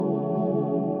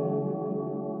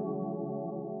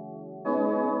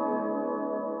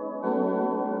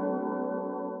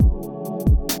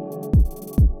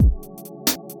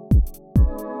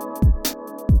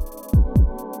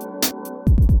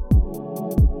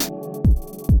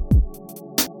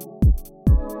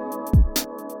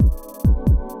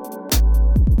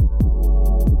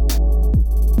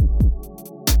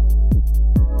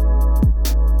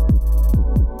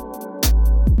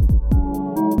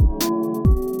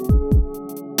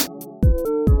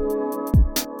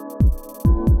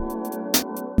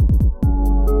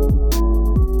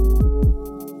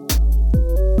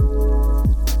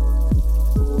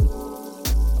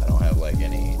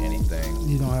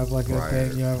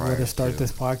thing you ever to start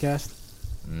this podcast?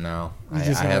 No, I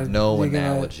have no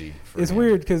analogy. It's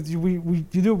weird because we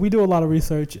do a lot of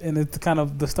research, and it's kind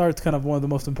of the start's kind of one of the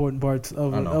most important parts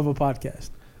of a podcast.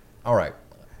 All right,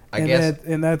 I guess,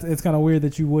 and it's kind of weird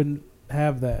that you wouldn't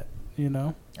have that. You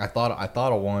know, I thought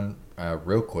of one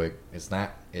real quick. It's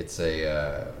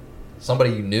a somebody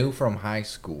you knew from high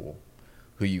school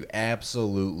who you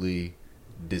absolutely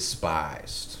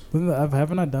despised.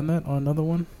 Haven't I done that on another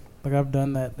one? Like I've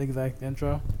done that exact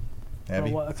intro. Have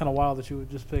you? Kind of wild that you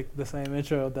would just pick the same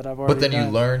intro that I've already. But then done.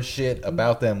 you learn shit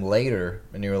about them later,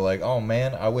 and you were like, "Oh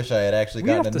man, I wish I had actually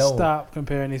gotten to know." We have to stop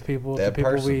comparing these people to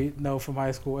people we know from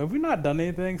high school. Have we not done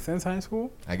anything since high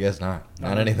school? I guess not.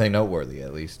 Not anything noteworthy,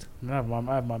 at least. I have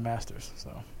my master's, so.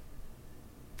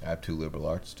 I have 2 liberal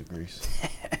arts degrees.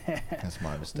 That's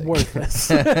my mistake. Worthless.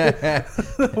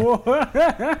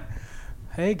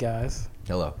 Hey guys.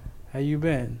 Hello. How you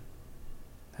been?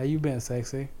 How you been,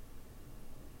 sexy?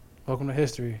 Welcome to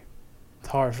history. It's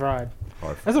Hard Fried.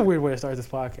 That's a weird way to start this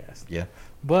podcast. Yeah.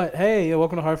 But hey,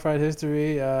 welcome to Hard Fried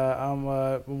History. I'm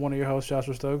one of your hosts,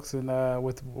 Joshua Stokes, and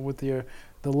with the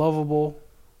lovable,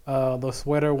 the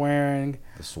sweater wearing,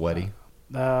 the sweaty.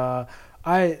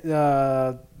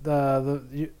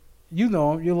 you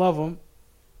know him, you love him.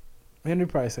 Henry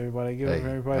Price, everybody. Give him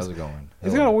Henry Price. How's it going?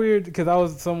 It's kind of weird because I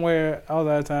was out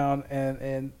of town,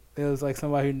 and it was like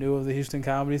somebody who knew of the Houston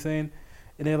comedy scene.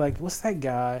 And they're like, what's that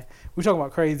guy? We're talking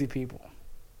about crazy people.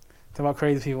 Talking about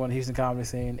crazy people in the Houston comedy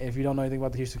scene. If you don't know anything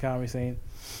about the Houston comedy scene,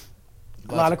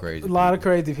 a lot of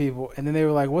crazy people. And then they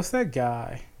were like, what's that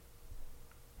guy?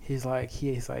 He's like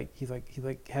has like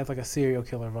a serial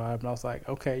killer vibe. And I was like,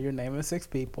 okay, you're naming 6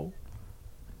 people.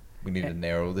 We need to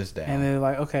narrow this down. And they're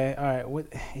like, okay, all right,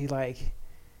 what he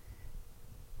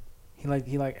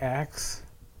acts.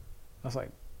 I was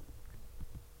like,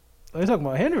 oh, you're talking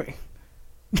about Henry.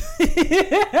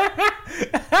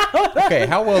 Okay,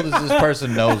 how well does this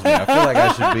person knows me? I feel like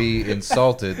I should be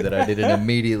insulted that I didn't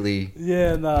immediately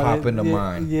pop into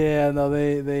mind. Yeah, no,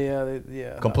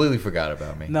 they completely forgot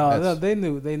about me. No, they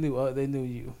knew you.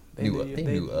 They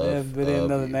knew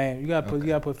another name. You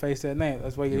gotta put face to that name.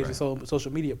 That's why you get your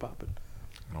social media popping.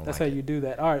 That's how you do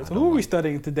that. All right, so who are we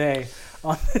studying today?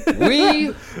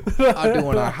 We are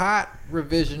doing a hot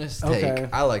revisionist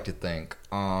take. I like to think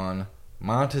on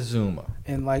Montezuma.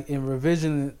 And like in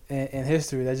revision in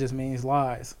history, that just means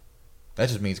lies. That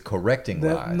just means correcting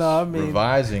lies. No, I mean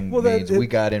revising means we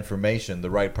got information.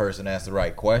 The right person asked the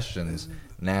right questions.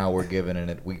 Now we're giving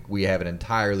it. We have an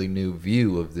entirely new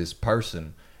view of this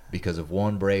person because of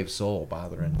one brave soul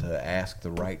bothering to ask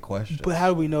the right questions. But how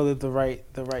do we know that the right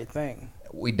thing?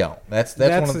 We don't. That's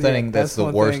one of the things that's the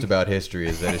worst about history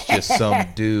is that it's just some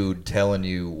dude telling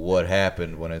you what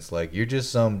happened when it's like, you're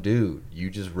just some dude. You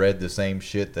just read the same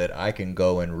shit that I can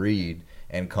go and read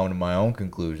and come to my own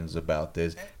conclusions about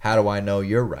this. How do I know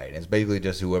you're right? And it's basically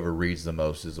just whoever reads the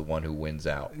most is the one who wins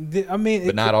out. I mean,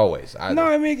 but not always. Either. No,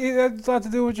 I mean, it has a lot to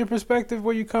do with your perspective,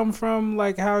 where you come from,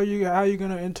 like how you're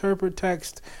going to interpret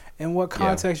text and what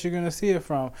context you're going to see it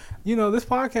from. You know, this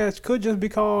podcast could just be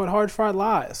called Hard Fried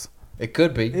Lies. It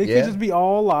could be. It could just be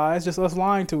all lies, just us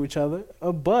lying to each other.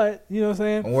 But you know what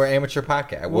I'm saying? We're amateur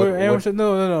podcast. We're amateur.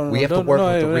 No. We have to work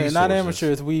with the resources. Not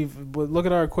amateurs. Look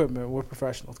at our equipment. We're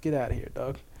professionals. Get out of here,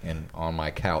 Doug. And on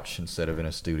my couch instead of in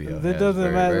a studio. That doesn't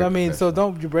matter. Very I mean, so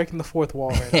you're breaking the fourth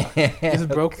wall right now. You just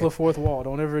broke the fourth wall.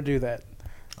 Don't ever do that.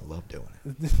 I love doing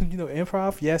it. You know,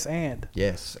 improv. Yes, and.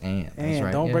 That's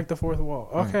right. Don't break the fourth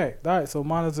wall. Okay. All right. So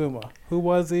Montezuma. Who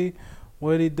was he?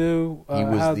 What did he do? He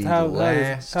was how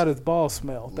does ball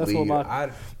smell? That's what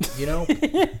I'm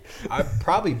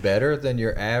probably better than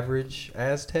your average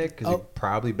Aztec because he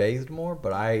probably bathed more,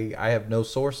 but I have no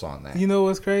source on that. You know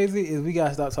what's crazy is we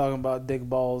gotta stop talking about dick,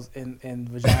 balls, and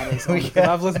vaginas.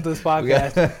 I've listened to this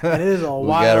podcast and it is a wild podcast.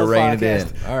 We gotta rein it in.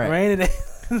 All right, rein it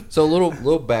in. So a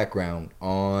little background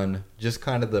on just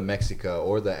kind of the Mexica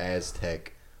or the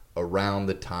Aztec around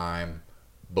the time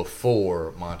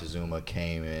before Montezuma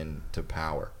came into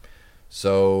power.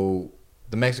 So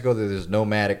the Mexico, there's a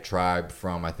nomadic tribe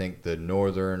from, I think, the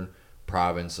northern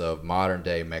province of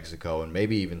modern-day Mexico and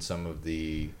maybe even some of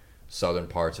the southern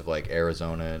parts of, like,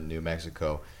 Arizona and New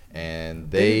Mexico. And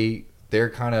they're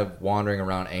kind of wandering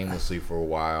around aimlessly for a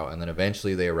while, and then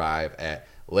eventually they arrive at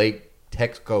Lake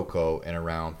Texcoco in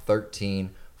around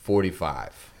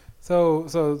 1345.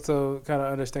 So kind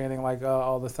of understanding like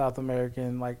all the South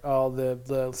American, like all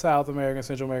the South American,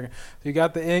 Central American. So you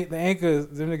got the Incas,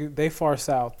 they far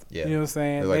south. Yeah. You know what I'm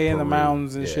saying? Like they in the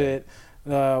mountains and shit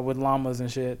with llamas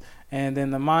and shit. And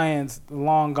then the Mayans,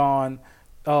 long gone.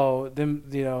 Oh, them,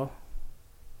 you know,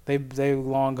 they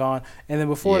long gone. And then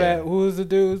before that, who was the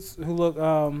dudes who look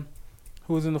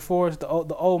who's in the forest? The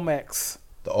Olmecs.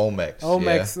 The Olmecs.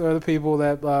 Olmecs are the people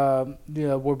that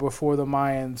were before the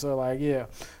Mayans. Are like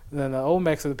Then the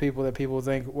Olmecs are the people that people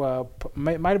think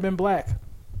might have been black.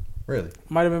 Really?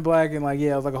 Might have been black, and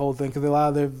it was like a whole thing because a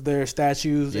lot of their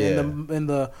statues in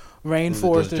the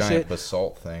rainforest those and giant shit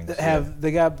basalt things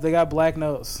they got black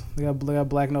nose. They got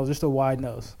black nose, just a wide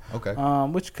nose. Okay.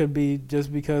 Which could be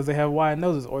just because they have wide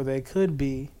noses, or they could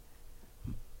be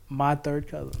my third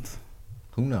cousins.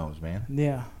 Who knows, man?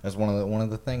 Yeah. That's one of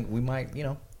the things we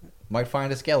might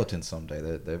find a skeleton someday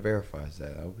that verifies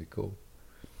that. That would be cool.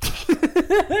 I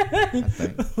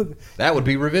think that would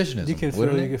be revenism. You can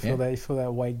feel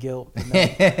that white guilt.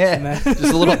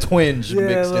 Just a little twinge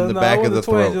mixed in the back of the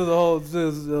throat.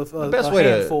 The best way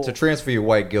to transfer your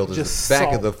white guilt is just the back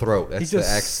salt. Of the throat. That's the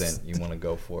accent you want to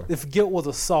go for. If guilt was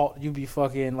a salt, you'd be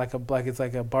fucking it's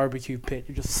like a barbecue pit.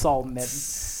 You're just salting that,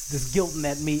 just guilting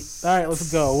that meat. All right,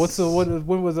 let's go.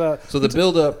 When was So the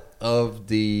buildup of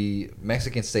the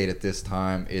Mexican state at this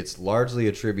time, it's largely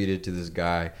attributed to this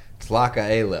guy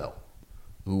Tlacaelel,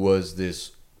 who was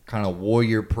this kind of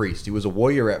warrior priest. He was a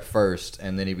warrior at first,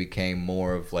 and then he became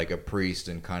more of like a priest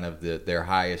and kind of their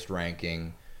highest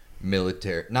ranking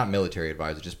not military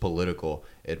advisor, just political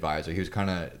advisor. He was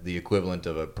kind of the equivalent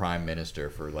of a prime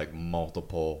minister for like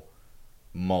multiple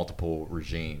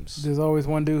regimes. There's always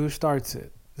one dude who starts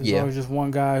it. There's always just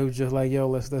one guy who's just like, yo,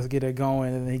 let's get it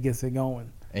going, and then he gets it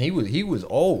going. And he was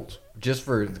old, just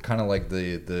for kind of like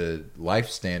the life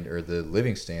standard or the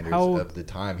living standards of the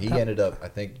time. He ended up, I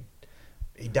think,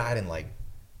 he died in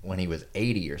when he was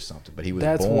 80 or something. But he was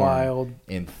born wild.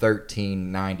 In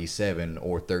 1397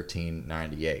 or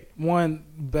 1398.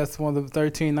 That's one of the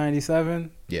 1397.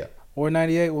 Yeah. Or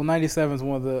 98. Well, 97 is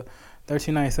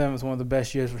 1397 is one of the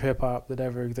best years for hip hop that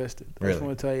ever existed. Really? I just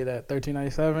want to tell you that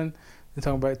 1397. They're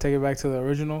talking about take it back to the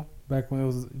original, back when it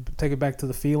was take it back to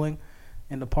the feeling.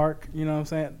 In the park, you know what I'm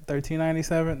saying?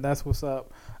 1397, that's what's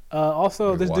up.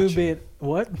 Also, this dude being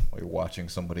what? You're watching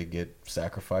somebody get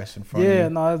sacrificed in front of you. Yeah,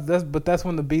 no, that's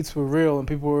when the beats were real and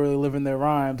people were really living their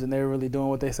rhymes and they were really doing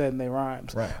what they said in their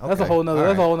rhymes. Right. Okay. That's a whole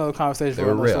nother conversation. They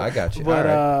were real. I got you.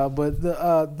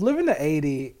 But living to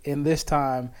 80 in this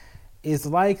time is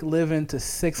like living to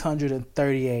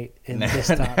 638 in this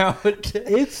time.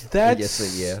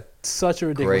 That's such a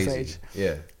ridiculous age.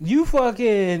 Yeah. You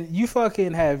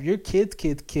fucking have your kids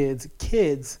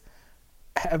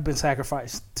have been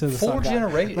sacrificed to the 4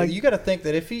 generations. You got to think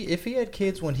that if he had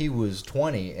kids when he was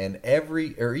 20 and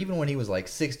or even when he was like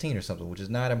 16 or something, which is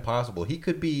not impossible, he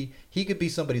could be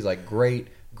somebody's like great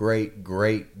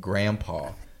grandpa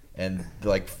and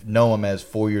know him as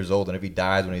 4 years old, and if he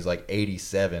dies when he's like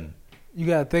 87. You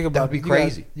gotta think about. That'd be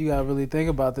crazy. You gotta really think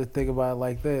about this. Think about it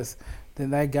like this.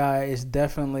 Then that guy is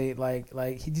definitely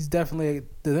he's definitely,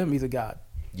 to them he's a god.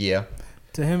 Yeah.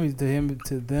 To them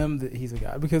he's a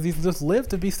god because he's just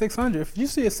lived to be 600. If you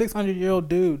see a 600-year-old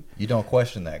dude, you don't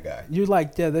question that guy. You're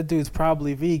like, yeah, that dude's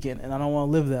probably vegan, and I don't want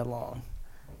to live that long.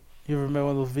 You ever met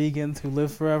one of those vegans who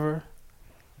live forever?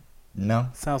 No.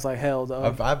 Sounds like hell,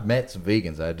 though. I've met some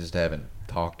vegans. I just haven't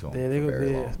talked to them for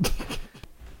very long.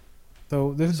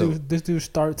 So this dude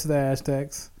starts the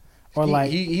Aztecs, or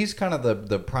he's kind of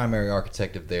the primary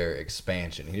architect of their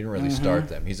expansion. He didn't really start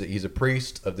them. He's a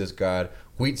priest of this god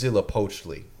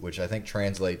Huitzilopochtli, which I think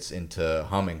translates into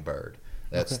hummingbird.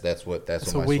 That's what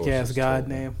a weak ass god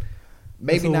name.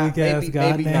 Maybe not. Maybe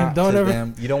not to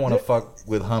them. You don't want to fuck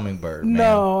with hummingbird. Man.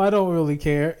 No, I don't really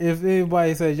care if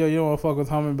anybody says, "Yo, you don't want to fuck with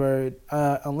hummingbird,"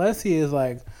 unless he is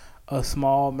like a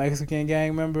small Mexican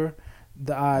gang member.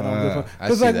 I don't give a fuck.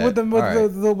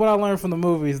 Because what I learned from the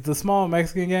movies, the small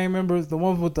Mexican gang members, the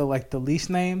ones with the least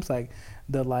names, like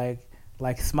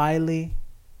Smiley,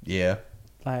 yeah,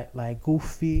 like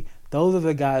Goofy, those are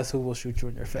the guys who will shoot you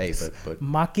in your face. Hey, but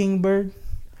Mockingbird,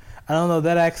 I don't know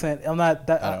that accent. I'm not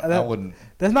that. I wouldn't.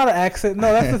 That's not an accent.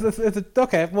 No, it's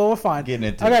okay. Well, we're fine. Getting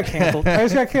into I got canceled. I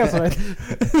just got canceled.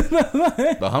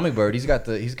 The hummingbird, he's got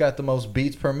the most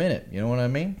beats per minute. You know what I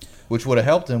mean? Which would have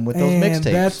helped him with those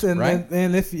mixtapes, right?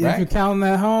 And if you're counting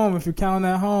that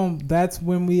home, that's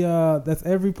when that's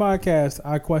every podcast.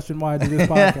 I question why I do this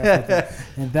podcast,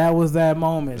 and that was that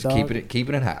moment. Just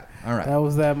keeping it hot. All right, that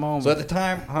was that moment. So at the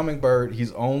time, hummingbird,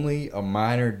 he's only a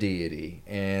minor deity,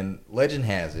 and legend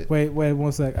has it. Wait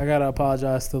 1 sec. I gotta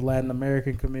apologize to the Latin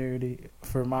American community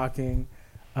for mocking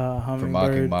hummingbird. For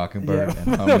mocking mockingbird and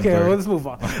hummingbird. Okay, well, let's move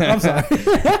on. I'm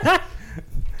sorry.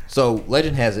 So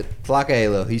legend has it,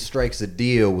 Tlacaelel, he strikes a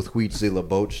deal with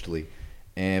Huitzilopochtli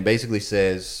and basically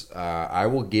says, I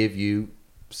will give you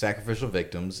sacrificial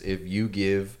victims if you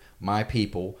give my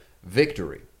people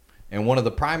victory. And one of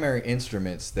the primary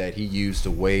instruments that he used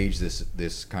to wage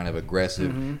this kind of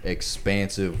aggressive,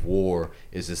 expansive war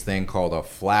is this thing called a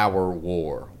flower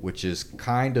war, which is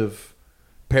kind of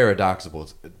paradoxical.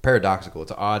 It's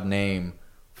an odd name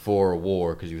for a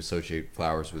war because you associate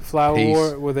flowers with Flower peace.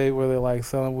 war, were they like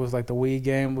selling, was like the weed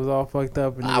game was all fucked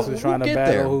up and you was just trying to we'll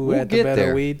battle who had the better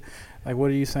there. weed? Like,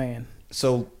 what are you saying?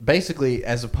 So basically,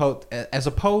 as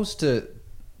opposed to,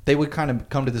 they would kind of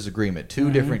come to this agreement.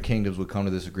 Two different kingdoms would come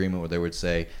to this agreement where they would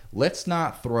say, let's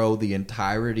not throw the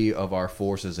entirety of our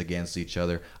forces against each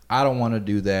other. I don't want to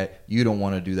do that. You don't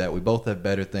want to do that. We both have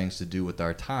better things to do with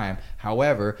our time.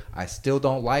 However, I still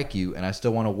don't like you, and I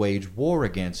still want to wage war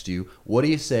against you. What do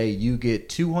you say? You get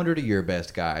 200 of your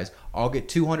best guys. I'll get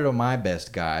 200 of my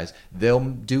best guys. They'll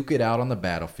duke it out on the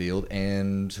battlefield,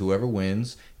 and whoever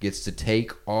wins gets to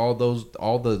take all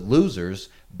the losers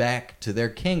back to their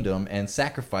kingdom and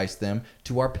sacrifice them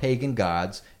to our pagan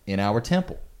gods in our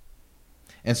temple.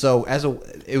 And so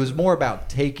it was more about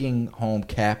taking home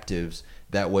captives.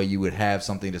 That way you would have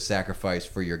something to sacrifice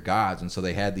for your gods. And so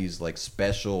they had these like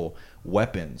special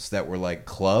weapons that were like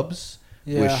clubs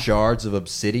with shards of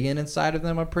obsidian inside of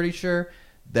them, I'm pretty sure.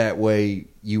 That way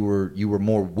you were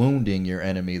more wounding your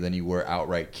enemy than you were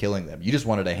outright killing them. You just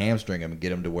wanted to hamstring them and get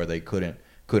them to where they couldn't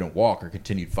walk or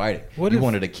continued fighting. You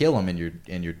wanted to kill them in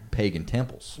your pagan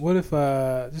temples. What if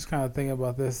just kind of thinking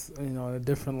about this, in a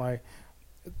different like,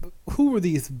 who were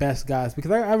these best guys?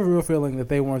 Because I have a real feeling that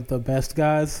they weren't the best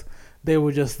guys. They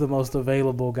were just the most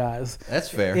available guys. That's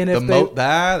fair. And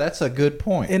that's a good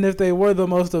point. And if they were the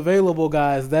most available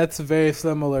guys, that's very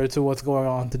similar to what's going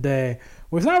on today.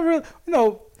 Where it's not really,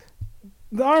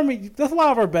 the army, that's a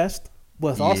lot of our best,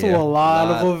 but it's also a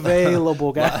lot of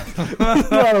available guys. a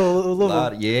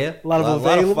lot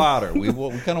of fodder. We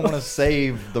kind of want to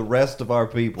save the rest of our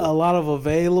people. A lot of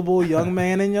available young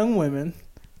men and young women.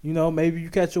 Maybe you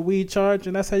catch a weed charge,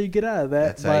 and that's how you get out of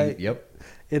that. That's how yep.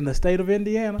 In the state of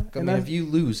Indiana. I mean, if you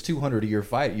lose 200 of your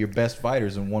best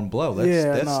fighters in one blow,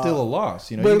 that's still a loss.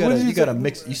 You gotta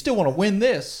mix. You still want to win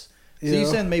this, so you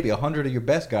send maybe 100 of your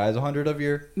best guys, 100 of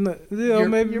your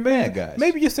bad guys.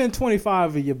 Maybe you send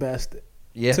 25 of your best.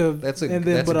 Yeah, that's a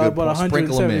good point.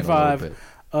 175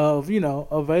 of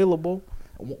available.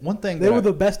 One thing they were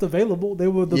the best available. They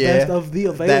were the best of the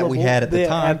available that we had at the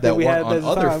time that weren't on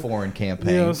other foreign campaigns.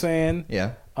 You know what I'm saying?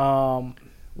 Yeah.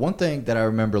 One thing that I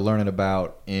remember learning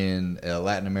about in a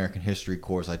Latin American history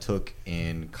course I took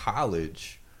in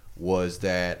college was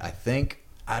that I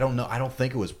don't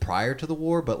think it was prior to the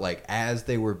war, but like as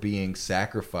they were being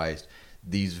sacrificed,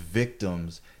 these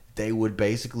victims, they would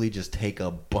basically just take a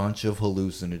bunch of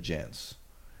hallucinogens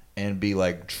and be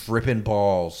like tripping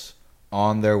balls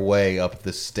on their way up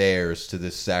the stairs to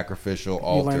this sacrificial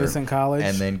altar. You learned this in college?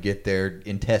 And then get their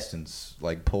intestines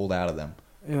like pulled out of them.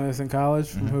 You learned this in college?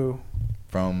 From who?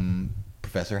 From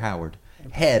Professor Howard,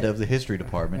 head of the history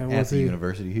department at the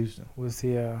University of Houston. Was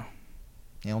he?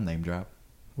 He'll name drop.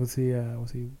 Was he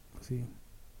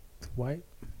white?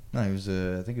 No, he was.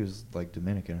 I think he was like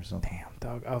Dominican or something. Damn,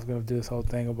 dog! I was gonna do this whole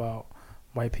thing about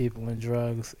white people and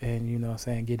drugs, and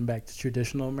getting back to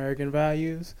traditional American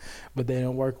values, but they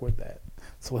don't work with that.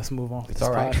 So let's move on. It's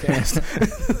all right.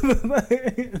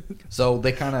 So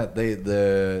they kind of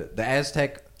the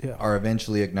Aztec are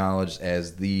eventually acknowledged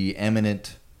as the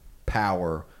eminent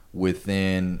power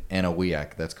within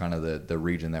Anahuac. That's kind of the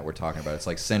region that we're talking about. It's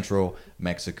like central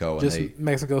Mexico. Just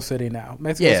Mexico City now.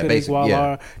 Mexico City,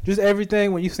 Guadalajara. Just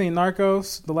everything. When you seen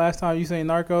Narcos, the last time you seen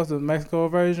Narcos, the Mexico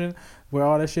version, where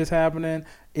all that shit's happening,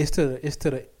 it's to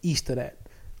the east of that.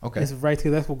 Okay. It's right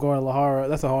to that's what Guadalajara.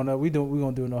 That's a whole nother. We're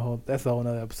gonna do that's a whole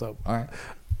nother episode. All right.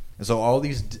 And so all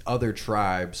these other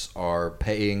tribes are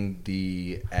paying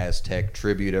the Aztec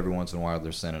tribute every once in a while.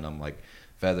 They're sending them like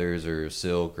feathers or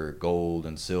silk or gold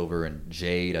and silver and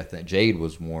jade. I think jade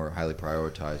was more highly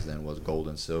prioritized than was gold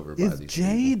and silver by these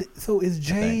jade people. So is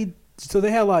jade? So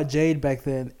they had a lot of jade back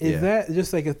then. Is that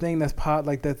just like a thing that's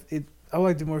like that? I would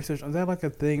like to do more research. Is that like a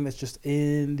thing that's just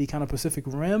in the kind of Pacific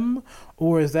Rim,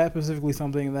 or is that specifically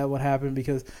something that would happen?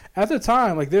 Because at the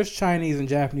time, like there's Chinese and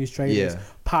Japanese traders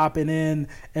popping in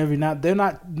every night. They're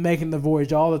not making the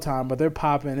voyage all the time, but they're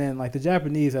popping in. Like the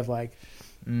Japanese have like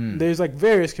there's like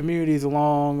various communities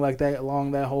along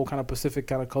that whole kind of Pacific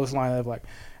kind of coastline that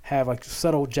have like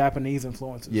subtle Japanese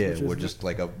influences. Yeah, where just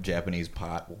like a Japanese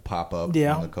pot will pop up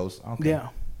on the coast. Okay. Yeah,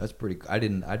 that's pretty. I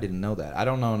didn't know that. I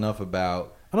don't know enough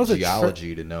about I know it's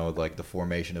geology to know like the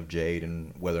formation of jade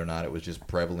and whether or not it was just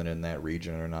prevalent in that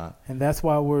region or not. And that's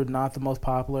why we're not the most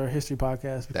popular history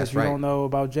podcast, because That's we right. don't know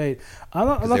about jade.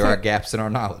 There are gaps in our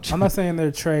knowledge. I'm not saying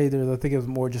they're traders. I think it was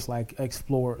more just like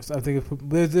explorers. I think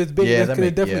there's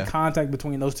definitely contact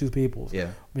between those two peoples.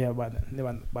 Yeah. Yeah, by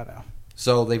now.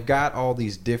 So they've got all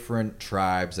these different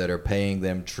tribes that are paying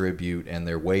them tribute, and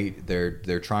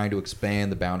they're trying to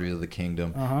expand the boundaries of the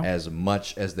kingdom as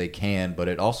much as they can. But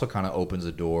it also kind of opens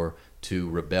a door to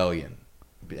rebellion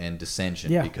and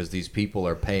dissension because these people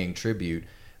are paying tribute.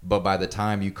 But by the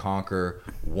time you conquer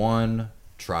one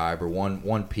tribe or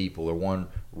one people or one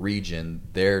region,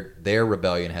 their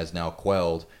rebellion has now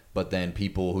quelled. But then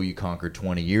people who you conquered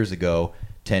 20 years ago,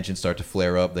 tensions start to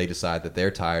flare up. They decide that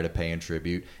they're tired of paying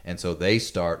tribute, and so they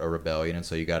start a rebellion. And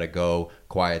so you got to go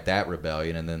quiet that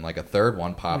rebellion, and then like a third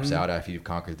one pops out after you've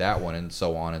conquered that one, and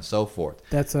so on and so forth.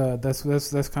 That's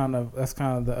kind of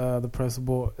the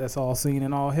principle that's all seen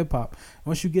in all hip hop.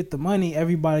 Once you get the money,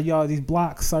 everybody, y'all, these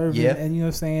blocks serving, and you know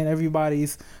what I'm saying,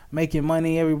 everybody's making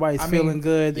money, everybody's feeling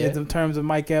good in terms of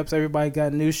mic apps. Everybody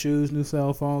got new shoes, new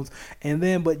cell phones, and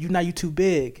then but you too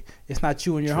big. It's not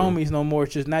you and your homies no more.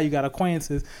 It's just now you got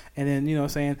acquaintances, and then you know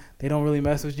what I'm saying, they don't really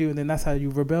mess with you, and then that's how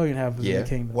you rebellion happens in the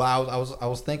kingdom. Well, I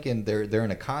was thinking they're in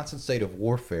a constant state of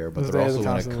warfare, but they're also in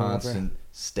a constant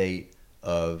state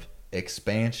of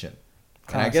expansion.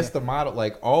 And I guess the motto,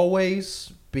 like,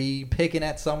 always be picking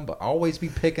at somebody, always be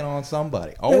picking on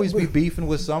somebody, always be beefing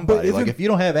with somebody. Like, if you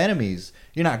don't have enemies,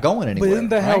 you're not going anywhere. But isn't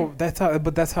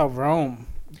that that's how Rome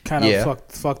kind of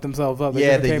fucked themselves up.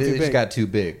 They just got too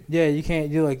big. Yeah, you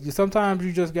can't. Sometimes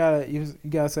you just gotta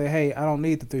say, hey, I don't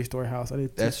need the 3-story house. I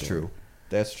need. That's true.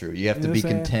 That's true. You have to be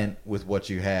content with what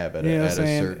you have at a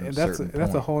certain point.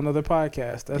 That's a whole other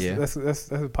podcast. That's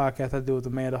a podcast I do with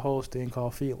Amanda Holstein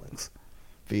called Feelings.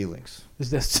 Feelings.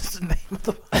 That's just the name of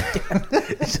the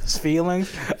podcast. It's just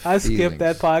Feelings. I skipped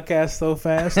that podcast so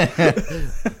fast.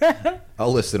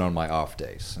 I'll listen on my off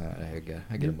days. I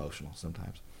get emotional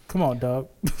sometimes. Come on, dog.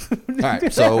 All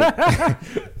right, so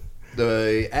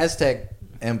the Aztec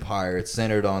Empire, it's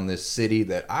centered on this city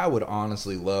that I would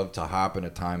honestly love to hop in a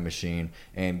time machine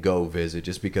and go visit,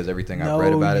 just because everything I've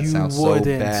read about it sounds so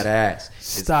badass.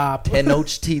 Stop.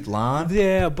 Tenochtitlan.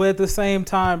 Yeah, but at the same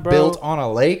time, bro, built on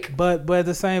a lake. But at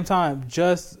the same time,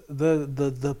 just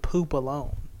the poop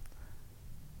alone.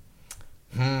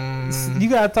 You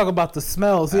gotta talk about the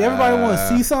smell. See, everybody want to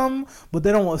see something, but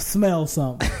they don't want to smell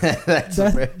something. That's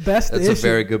a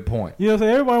very good point. You know what I'm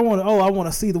saying? Everybody want to. Oh, I want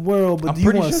to see the world, but do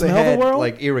you want to smell the world?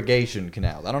 Like irrigation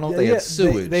canals. I don't know if they had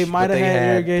sewage. They might have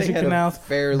had irrigation canals.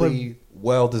 Fairly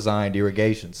well designed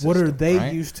irrigation system. What are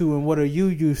they used to, and what are you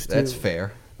used to? That's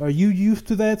fair. Are you used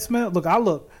to that smell? Look.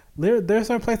 There's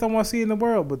certain places I want to see in the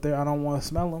world, but I don't want to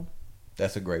smell them.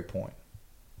 That's a great point.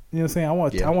 You know what I'm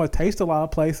saying? I want to taste a lot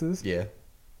of places. Yeah.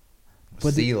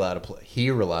 See a lot of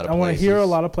hear a lot of places. I want to hear a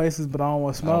lot of places, but I don't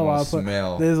want to smell a lot of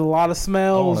places. There's a lot of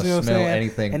smells. I don't want to smell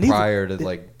anything prior to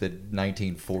like the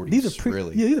 1940s. These are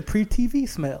pre-TV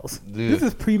smells. Ugh. This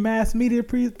is pre-mass media,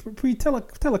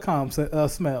 pre-telecom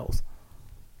smells.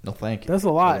 No, thank you. That's a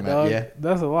lot, dog. Yeah.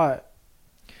 That's a lot.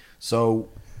 So,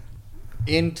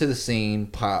 into the scene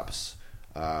pops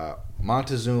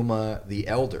Montezuma the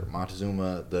Elder,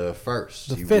 Montezuma the First.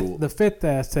 The fifth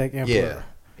Aztec emperor. Yeah.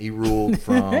 He ruled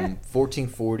from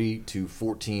 1440 to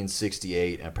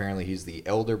 1468, and apparently he's the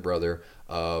elder brother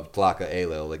of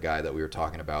Tlacaelel, the guy that we were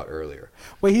talking about earlier.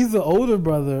 Wait, he's the older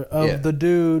brother of the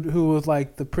dude who was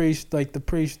like the priest.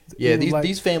 Yeah,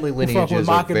 these family lineages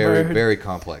are very, very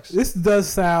complex. This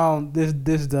sounds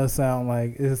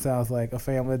like a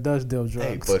family that does deal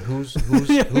drugs. Hey, but who's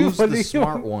the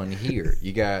smart one here?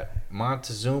 You got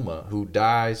Montezuma, who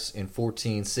dies in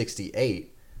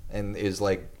 1468 and is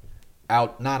like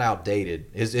not outdated.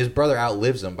 His brother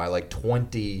outlives him by like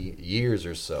 20 years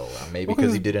or so. Maybe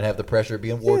because he didn't have the pressure of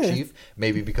being war chief.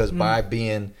 Maybe because by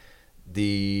being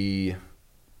the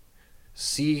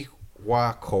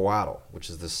Cihuacoatl, which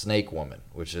is the snake woman,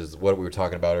 which is what we were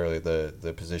talking about earlier,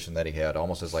 the position that he had,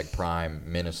 almost as like prime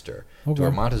minister. Okay. To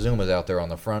where Montezuma's out there on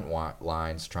the front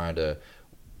lines trying to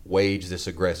wage this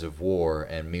aggressive war,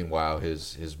 and meanwhile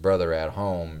his brother at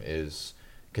home is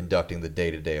conducting the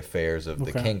day-to-day affairs of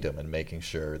the kingdom and making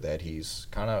sure that he's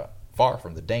kind of far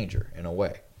from the danger in a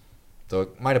way. So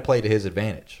it might have played to his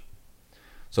advantage.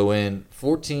 So in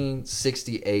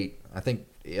 1468, I think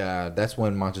that's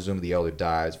when Montezuma the Elder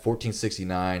dies.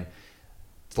 1469,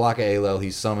 Tlacaelel,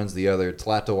 he summons the other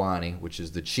Tlatoani, which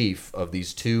is the chief of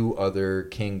these two other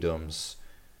kingdoms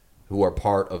who are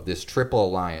part of this triple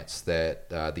alliance that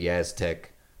the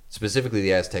Aztec, specifically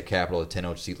the Aztec capital of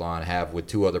Tenochtitlan, have with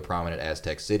two other prominent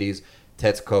Aztec cities,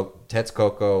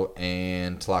 Texcoco,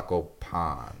 and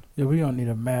Tlacopan. Yeah, we don't need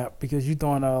a map because you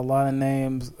throwing out a lot of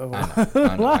names. I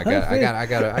know. I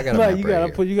got a like map you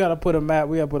right you gotta put a map.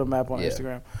 We gotta put a map on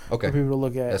Instagram Okay. for people to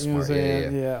look at. That's you know smart. what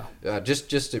I'm saying? Yeah.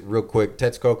 Just real quick,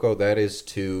 Texcoco, that is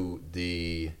to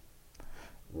the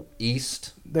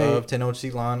east of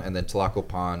Tenochtitlan, and then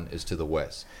Tlacopan is to the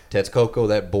west. Texcoco,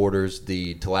 that borders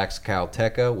the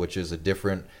Tlaxcalteca, which is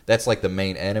that's like the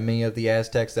main enemy of the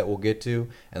Aztecs that we'll get to,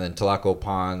 and then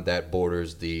Tlacopan, that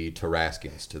borders the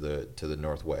Tarascans to the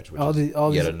northwest, which is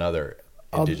yet another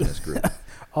indigenous group.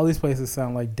 All these places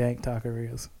sound like dank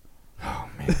taquerias. Oh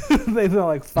man, They sound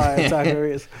like fire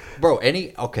taquerias. Bro,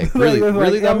 really?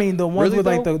 Though? I mean, the ones really with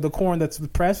like though? the corn that's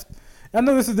pressed. I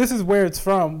know this is where it's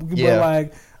from, Yeah.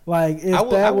 but like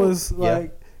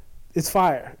if it's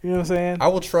fire. You know what I'm saying? I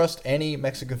will trust any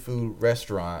Mexican food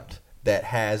restaurant that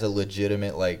has a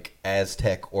legitimate like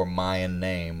Aztec or Mayan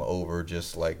name over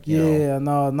just like you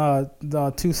know. No,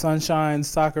 Two Sunshines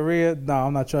Taqueria. No,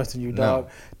 I'm not trusting you, dog.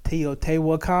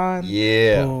 Teotihuacan.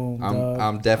 Yeah, Boom,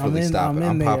 I'm definitely stopping.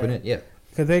 I'm popping it. Yeah,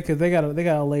 because they got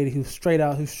a lady who's straight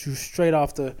out of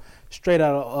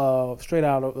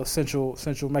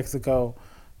central Mexico,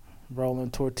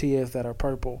 rolling tortillas that are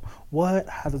purple. What?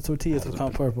 How the tortillas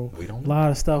become purple? We don't know. A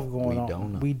lot of stuff going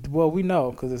on. We don't know. We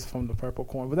know because it's from the purple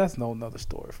corn, but that's another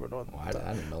story for another time. I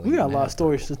didn't know We got a lot of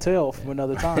stories to tell from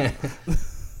another time.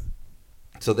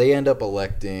 So they end up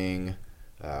electing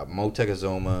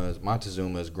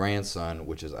Montezuma's grandson,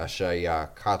 which is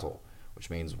Ashayacatl, which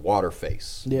means water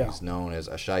face. Yeah. He's known as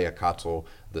Ashayacatl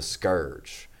the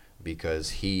Scourge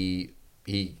because he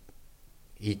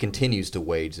continues to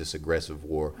wage this aggressive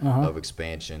war of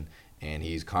expansion, and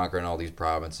he's conquering all these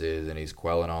provinces, and he's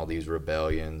quelling all these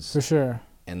rebellions. For sure.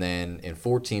 And then in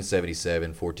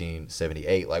 1477,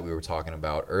 1478, like we were talking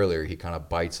about earlier, he kind of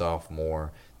bites off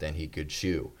more than he could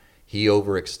chew. He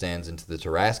overextends into the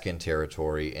Tarascan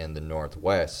territory in the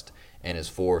northwest, and his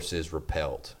force is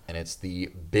repelled. And it's the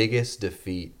biggest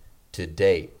defeat to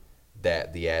date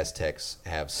that the Aztecs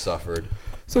have suffered.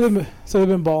 So they've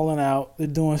been balling out. They're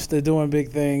doing big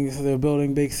things. They're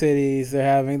building big cities.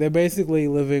 They're basically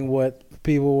living what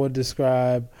people would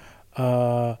describe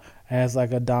as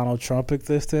like a Donald Trump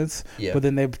existence. Yeah. But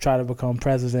then they try to become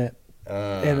president.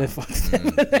 And they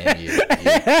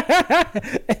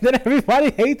and then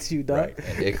everybody hates you, dog. Right.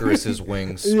 And Icarus's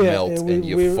wings melt, and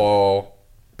you fall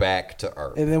back to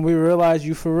Earth. And then we realize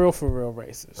you for real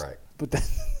racist. Right. But they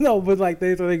go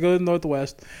to the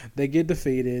Northwest, they get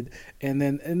defeated, and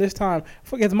this time,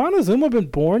 has Montezuma been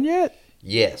born yet?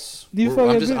 Yes.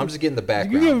 I'm just getting the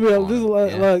background. You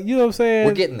know what I'm saying?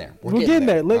 We're getting there. We're getting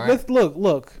there. Let's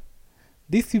look.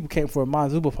 These people came for a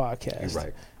Montezuma podcast. You're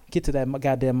right. Get to that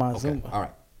goddamn Montezuma. Okay. All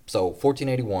right. So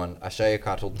 1481,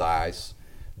 Ashayacatl dies.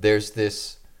 There's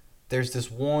this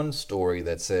one story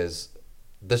that says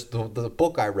the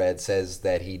book I read says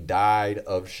that he died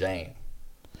of shame.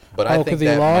 But I think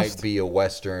that might be a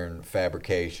Western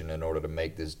fabrication in order to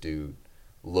make this dude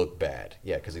look bad.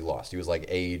 Yeah, because he lost. He was like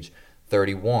age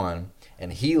 31,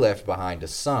 and he left behind a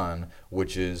son,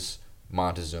 which is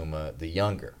Montezuma the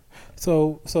Younger.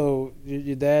 So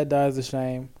your dad dies of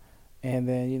shame, and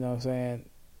then, you know what I'm saying,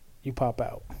 you pop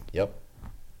out. Yep.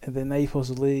 And then now you're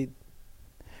supposed to lead.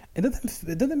 And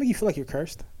doesn't that make you feel like you're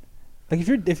cursed? Like if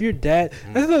your dad,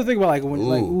 that's another thing about like when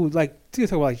you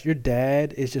talk about like your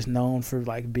dad is just known for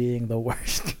like being the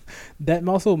worst. That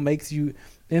also makes you,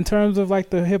 in terms of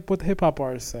like what the hip hop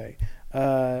artists say,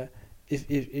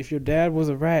 if your dad was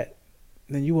a rat,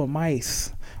 then you were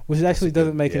mice, which actually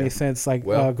doesn't make any sense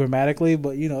grammatically,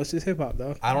 but you know it's just hip hop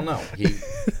though. I don't know.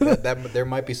 There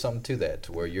might be something to that,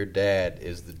 to where your dad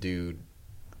is the dude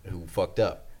who fucked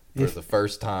up for the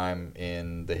first time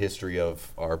in the history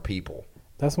of our people.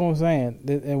 That's what I'm saying.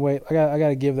 And wait, I got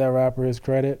to give that rapper his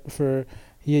credit for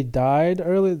he died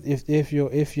early.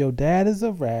 If your dad is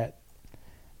a rat,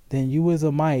 then you was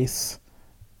a mice.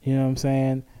 You know what I'm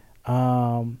saying?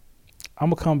 I'm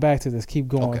gonna come back to this. Keep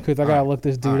going because I gotta look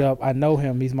this dude up. I know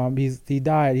him. He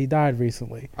died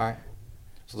recently. All right.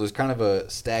 So there's kind of a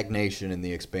stagnation in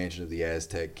the expansion of the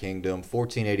Aztec kingdom.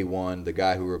 1481, the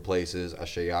guy who replaces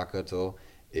Ashayacatl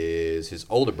is his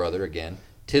older brother again,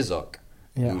 Tizoc.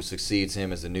 Yeah. Who succeeds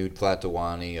him as the new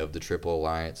Tlatoani of the Triple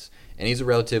Alliance. And he's a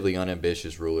relatively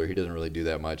unambitious ruler. He doesn't really do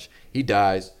that much. He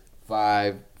dies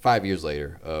five years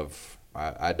later of,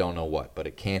 I don't know what, but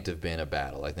it can't have been a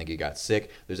battle. I think he got sick.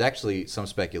 There's actually some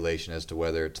speculation as to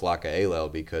whether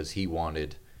Tlacaelel, because he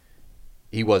wasn't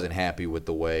happy with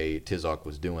the way Tizoc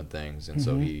was doing things, and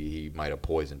so he might have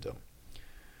poisoned him.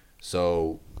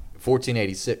 So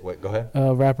 1486. Wait, go ahead.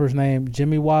 Rapper's name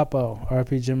Jimmy Wapo,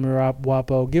 RP Jimmy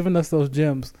Wapo, giving us those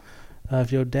gems.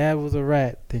 If your dad was a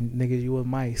rat, then nigga, you were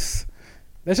mice.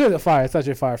 That shit is fire. It's such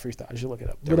a fire freestyle. You should look it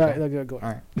up. There But we go. All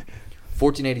right.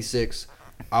 1486,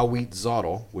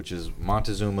 Ahuitzotl, which is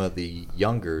Montezuma the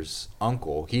Younger's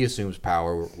uncle, he assumes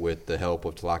power with the help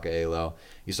of Tlacaelel.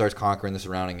 He starts conquering the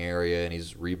surrounding area, and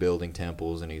he's rebuilding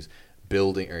temples, and he's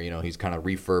building, or he's kind of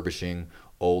refurbishing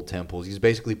old temples. He's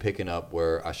basically picking up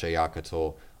where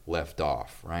Ashayakatl left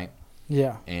off, right?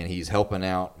 Yeah. And he's helping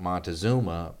out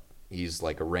Montezuma. He's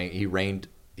like he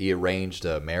arranged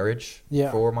a marriage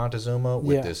for Montezuma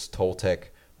with this Toltec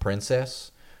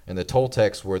princess. And the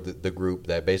Toltecs were the group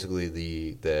that basically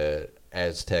the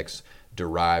Aztecs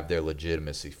derived their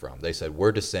legitimacy from. They said,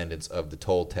 we're descendants of the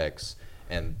Toltecs,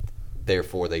 and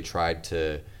therefore they tried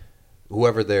to,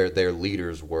 whoever their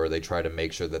leaders were, they tried to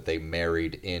make sure that they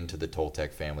married into the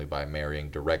Toltec family by marrying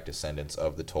direct descendants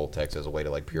of the Toltecs as a way to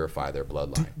like purify their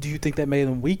bloodline. Do you think that made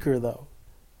them weaker though?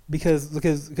 Because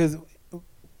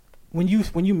when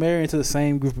you marry into the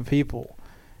same group of people,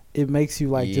 it makes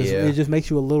you it just makes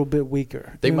you a little bit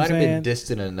weaker. They might have been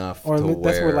distant enough, or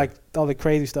that's where like all the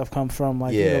crazy stuff comes from.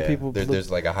 Like people.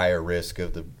 There's like a higher risk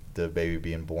of the baby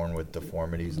being born with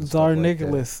deformities. And Tsar stuff like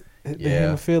Nicholas, the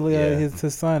hemophilia,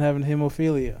 his son having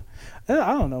hemophilia.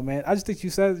 I don't know, man. I just think you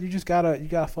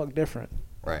gotta fuck different.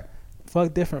 Right.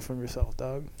 Fuck different from yourself,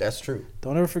 dog. That's true.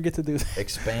 Don't ever forget to do that.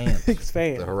 Expand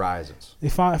the horizons. You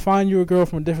find you a girl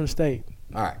from a different state.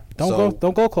 All right.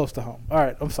 Don't go close to home. All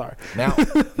right. I'm sorry. Now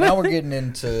we're getting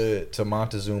into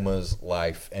Montezuma's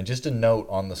life, and just a note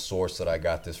on the source that I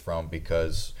got this from,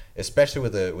 because especially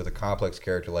with a complex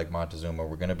character like Montezuma,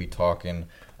 we're going to be talking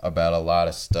about a lot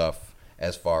of stuff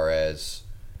as far as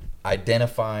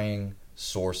identifying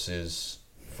sources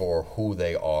for who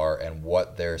they are and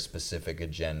what their specific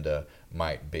agenda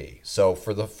might be. So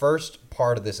for the first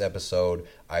part of this episode,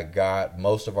 I got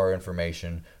most of our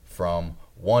information from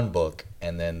one book,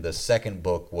 and then the second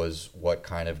book was what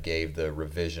kind of gave the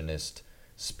revisionist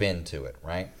spin to it,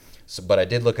 right? So, but I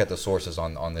did look at the sources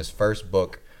on this first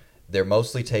book. They're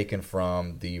mostly taken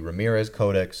from the Ramirez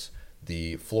Codex,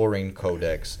 the Florine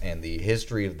Codex, and the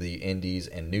History of the Indies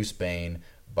and New Spain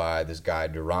by this guy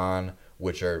Duran,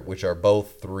 which are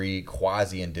both three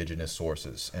quasi-indigenous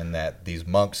sources, and that these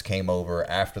monks came over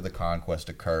after the conquest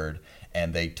occurred,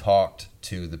 and they talked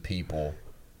to the people,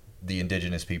 the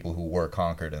indigenous people who were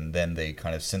conquered, and then they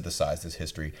kind of synthesized this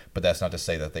history. But that's not to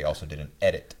say that they also didn't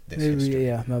edit this history.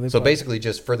 Yeah, no, so basically,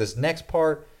 just for this next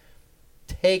part,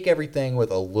 take everything with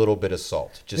a little bit of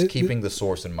salt, just keeping the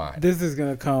source in mind. This is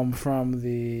going to come from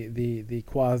the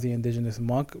quasi-indigenous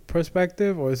monk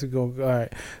perspective, or is it go? All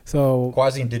right, so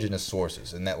quasi-indigenous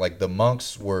sources, and that like the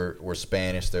monks were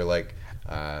Spanish. They're like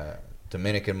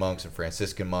Dominican monks and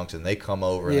Franciscan monks, and they come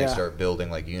over and they start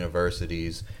building like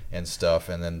universities and stuff.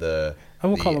 And then the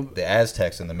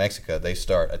Aztecs and the Mexica, they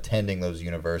start attending those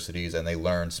universities and they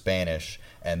learn Spanish,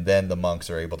 and then the monks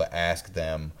are able to ask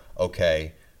them,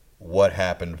 okay, what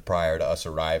happened prior to us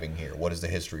arriving here? What is the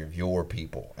history of your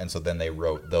people? And so then they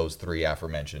wrote those three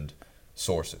aforementioned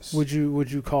sources.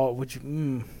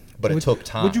 But it took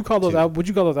time. Would you call those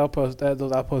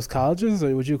outpost colleges,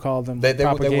 or would you call them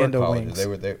propaganda wings? They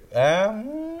were there. You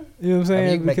know what I'm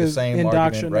saying? You can make the same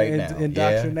argument right now.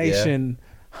 Indoctrination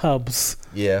hubs.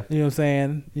 Yeah. You know what I'm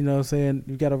saying? You know what I'm saying?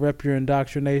 You got to rep your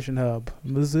indoctrination hub.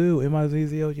 Mizzou,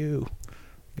 M-I-Z-Z-O-U.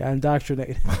 Got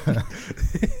indoctrinated.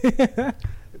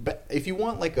 But if you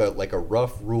want like a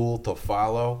rough rule to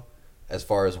follow, as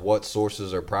far as what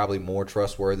sources are probably more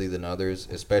trustworthy than others,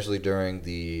 especially during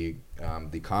the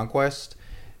conquest,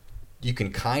 you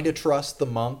can kind of trust the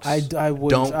monks.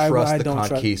 Don't trust the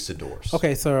conquistadors.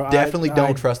 Okay, so definitely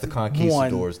don't trust the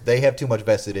conquistadors. They have too much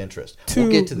vested interest.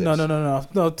 We'll get to this.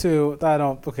 No. Two, I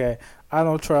don't. Okay, I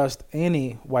don't trust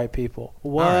any white people.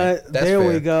 What? Right, there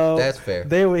fair. we go. That's fair.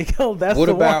 There we go. That's what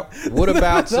the about one. What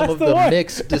about some of the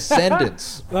mixed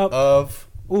descendants of?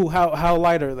 Ooh, how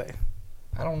light are they?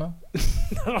 I don't know.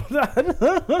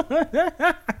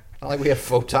 Not like we have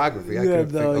photography.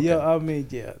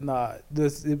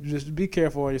 Just be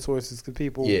careful on your sources, because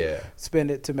people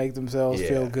spend it to make themselves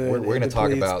feel good. We're going to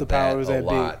talk about the that powers a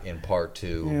lot in part 2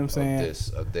 you know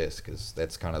of this, because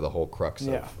that's kind of the whole crux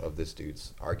of this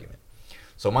dude's argument.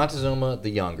 So Montezuma the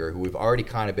Younger, who we've already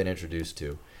kind of been introduced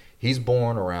to, he's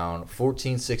born around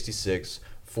 1466,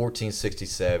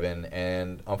 1467,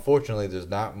 and unfortunately there's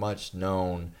not much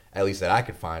known, at least that I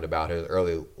could find, about his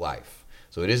early life.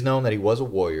 So it is known that he was a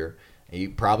warrior. He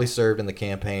probably served in the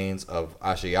campaigns of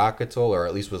Ashayakatl, or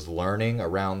at least was learning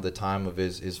around the time of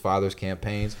his father's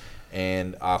campaigns,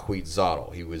 and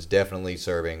Ahuitzotl. He was definitely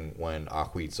serving when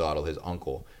Ahuitzotl, his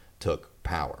uncle, took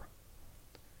power.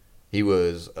 He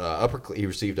was He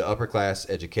received an upper class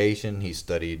education. He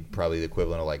studied probably the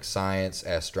equivalent of like science,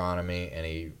 astronomy, and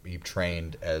he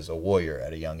trained as a warrior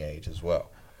at a young age as well.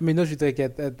 I mean, don't you think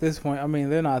at this point? I mean,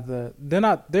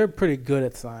 they're pretty good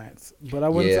at science, but I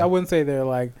wouldn't say they're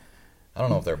like. I don't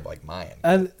know if they're like Mayan.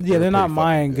 They're not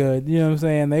Mayan good. You know what I'm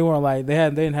saying? They weren't like they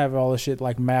didn't have all the shit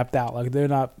like mapped out. Like they're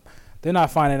not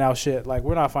finding out shit. Like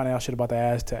we're not finding out shit about the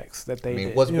Aztecs that they. I mean,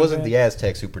 did, wasn't the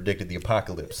Aztecs who predicted the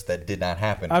apocalypse that did not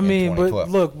happen? I mean, in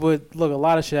 2012. but look, a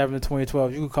lot of shit happened in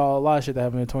 2012. You could call a lot of shit that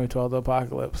happened in 2012 the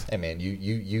apocalypse. Hey man,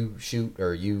 you shoot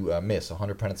or you miss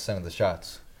 100% of the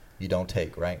shots you don't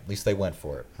take, right? At least they went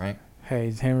for it, right?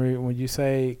 Hey, Henry, when you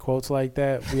say quotes like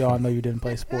that, we all know you didn't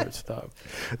play sports, dog.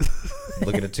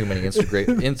 Looking at too many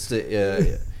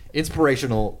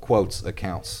inspirational quotes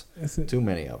accounts. Too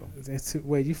many of them.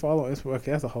 Wait, you follow Instagram?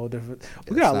 Okay, that's a whole different.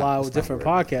 We got a lot of different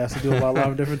podcasts to do about a lot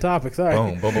of different topics. All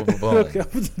right. Boom, boom, boom, boom.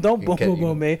 Don't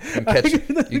boom me.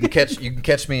 You can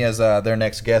catch me as their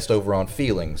next guest over on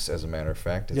Feelings. As a matter of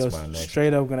fact, it's my next.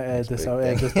 Straight up gonna add this. I'll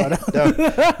add this part out.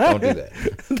 Don't do that.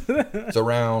 So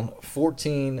around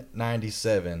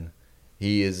 1497,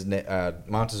 he is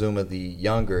Montezuma the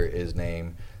Younger is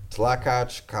named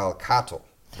Tlachtacalcatl,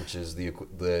 which is the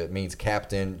means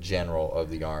captain general of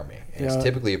the army. And it's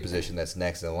typically a position that's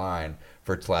next in line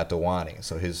for Tlatoani.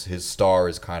 So his star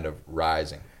is kind of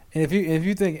rising. And if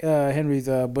you think Henry's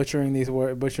butchering these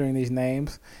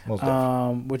names,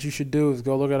 what you should do is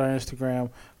go look at our Instagram,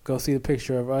 go see the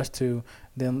picture of us two,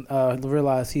 then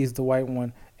realize he's the white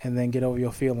one, and then get over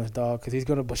your feelings, dog, because he's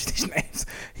gonna butcher these names.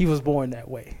 He was born that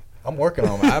way. I'm working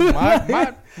on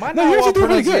it. My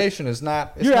pronunciation is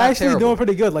not. You're not actually terrible, doing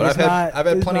pretty good. Like I've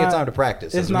had plenty of time to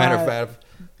practice. As a matter of fact,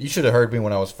 you should have heard me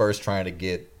when I was first trying to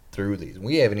get through these.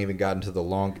 We haven't even gotten to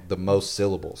the most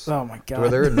syllables. Oh my god! Where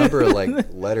there are a number of like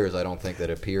letters I don't think that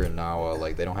appear in Nawa.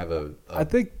 Like they don't have a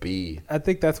B. I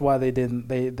think that's why they didn't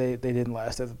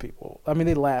last as a people. I mean,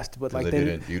 they last, but like they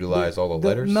didn't utilize all the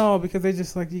letters. No, because they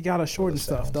just like you gotta shorten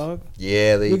stuff, dog.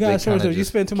 Yeah, you gotta shorten stuff. You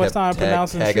spend too much time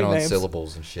pronouncing tagging on names.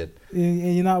 syllables and shit.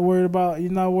 And you're not worried about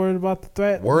the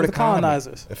threat. Word of the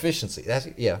colonizers. Efficiency. That's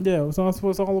Yeah, that's what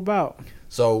it's all about.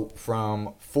 So from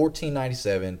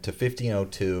 1497 to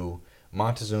 1502.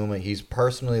 Montezuma, he's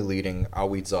personally leading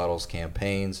Ahuitzottl's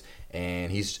campaigns,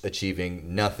 and he's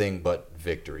achieving nothing but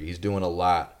victory. He's doing a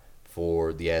lot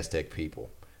for the Aztec people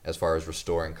as far as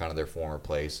restoring kind of their former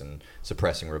place and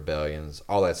suppressing rebellions,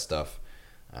 all that stuff.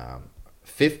 So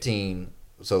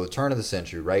the turn of the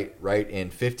century, right in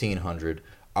 1500,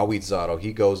 Ahuitzotl,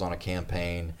 he goes on a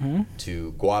campaign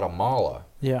to Guatemala.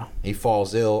 Yeah. He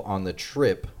falls ill on the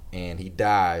trip, and he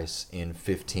dies in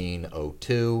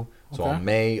 1502. So on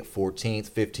May 14th,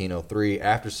 1503,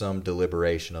 after some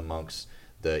deliberation amongst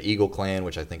the Eagle clan,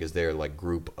 which I think is their like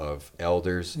group of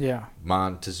elders,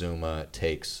 Montezuma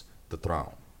takes the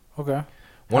throne. Okay.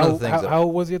 One of the things. How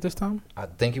old was he at this time? I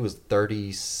think he was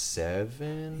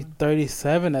 37. He's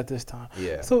 37 at this time.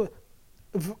 Yeah. So,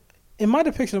 in my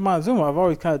depiction of Montezuma, I've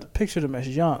always kind of pictured him as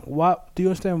young. Why? Do you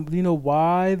understand? Do you know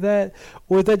why that,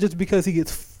 or is that just because he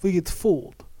gets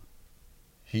fooled?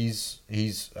 He's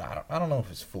I don't know if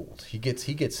he's fooled. He gets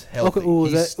healthy.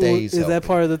 Okay, stays is healthy. that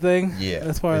part of the thing? Yeah,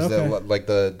 that's part. Okay. Like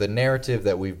the narrative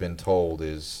that we've been told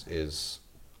is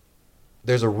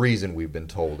there's a reason we've been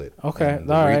told it. Okay,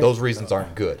 all right. Those reasons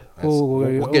aren't good.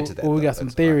 We'll get to that. We got some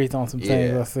theories on some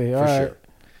things. Let's see. All right. Sure.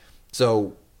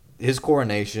 So his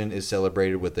coronation is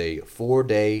celebrated with a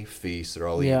 4-day feast. They're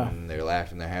all eating, they're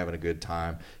laughing, they're having a good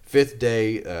time. 5th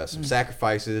day, some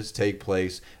sacrifices take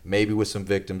place, maybe with some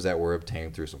victims that were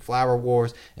obtained through some flower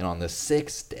wars. And on the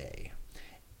 6th day,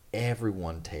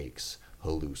 everyone takes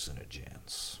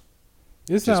hallucinogens.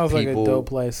 This sounds like a dope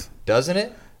place. Doesn't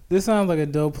it? This sounds like a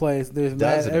dope place.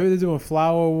 Everybody's doing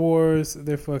flower wars.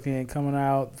 They're fucking coming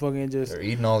out, they're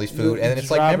eating all these food. And it's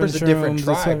like members of different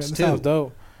tribes, too. Sounds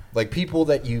dope. Like people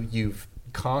that you've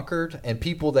conquered and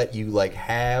people that you like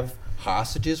have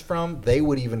hostages from, they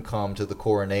would even come to the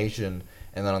coronation,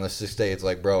 and then on the 6th day it's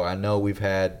like, bro, I know we've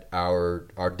had our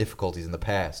difficulties in the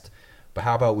past, but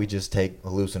how about we just take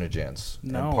hallucinogens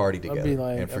and party together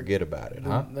and forget about it,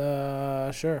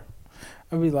 huh? Sure.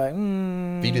 I'd be like,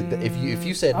 if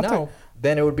you said no,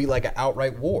 then it would be like an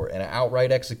outright war and an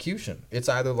outright execution. It's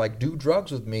either like do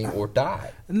drugs with me or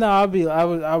die. No, I'd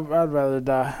rather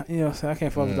die. You know what I'm saying? I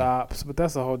can't fuck with the ops, but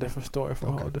that's a whole different story for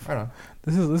a whole different.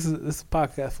 This is a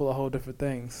podcast full of whole different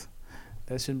things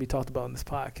that shouldn't be talked about in this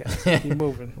podcast. Keep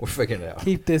moving. We're figuring it out.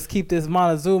 Keep this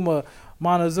Montezuma.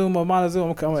 I'm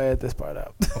gonna edit this part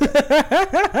out.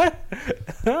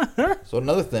 So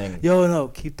another thing. No,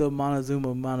 keep the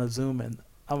Montezuma.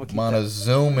 I'm gonna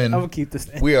Montezuman. keep this.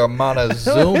 We are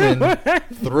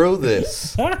Montezuming through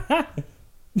this.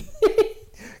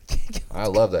 I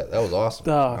love that. That was awesome.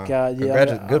 Oh God,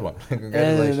 yeah. Good one.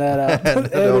 Congratulations. That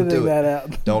out. Don't do that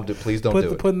it. Out. Please don't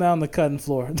do it. Putting that on the cutting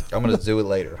floor. I'm gonna do it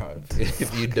later. Huh?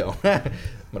 If you don't, I'm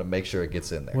gonna make sure it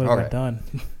gets in there. What have I done?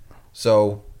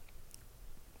 So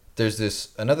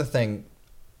there's another thing,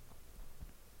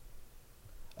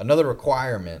 another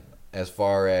requirement as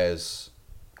far as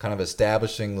kind of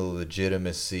establishing the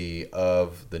legitimacy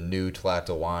of the new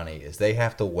Tlatoani is they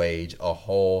have to wage a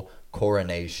whole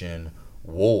coronation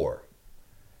war.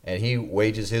 And he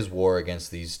wages his war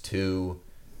against these two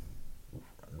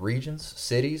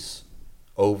cities,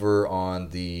 over on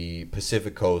the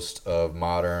Pacific coast of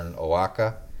modern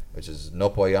Oaxaca, which is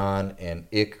Nopoyan and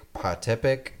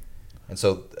Icpatepec. And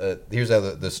so here's how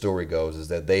the story goes, is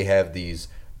that they have the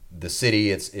city,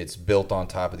 it's built on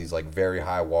top of these like very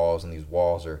high walls, and these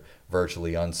walls are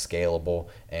virtually unscalable.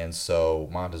 And so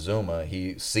Montezuma,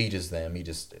 he sieges them. He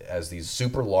just has these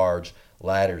super large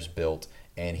ladders built,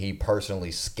 and he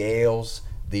personally scales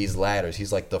these ladders.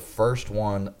 He's like the first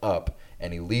one up,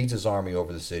 and he leads his army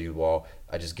over the city wall.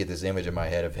 I just get this image in my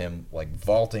head of him like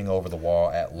vaulting over the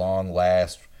wall at long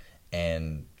last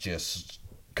and just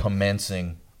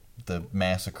commencing the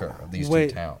massacre of these two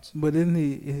towns. But isn't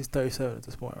he's 37 at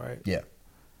this point, right? Yeah.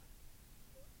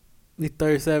 He's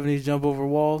 37, he's jump over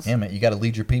walls. Yeah, man, you got to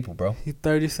lead your people, bro. He's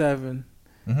 37.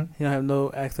 Mm-hmm. He don't have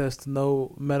no access to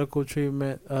no medical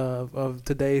treatment of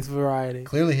today's variety.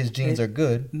 Clearly his genes are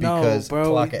good because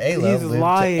Tlakaela he's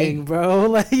lying, bro.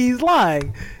 Like he's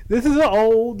lying. This is an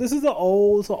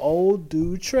old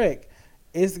dude trick.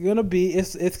 It's gonna be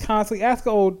it's constantly ask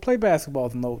an old play basketball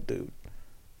with an old dude.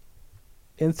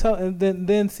 And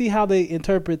then see how they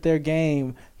interpret their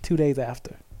game 2 days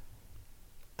after.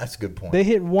 That's a good point. They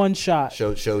hit one shot.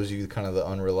 Shows you kind of the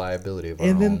unreliability of our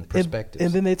own perspectives.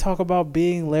 And then they talk about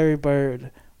being Larry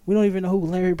Bird. We don't even know who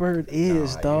Larry Bird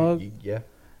is, dog. Yeah.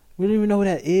 We don't even know who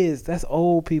that is. That's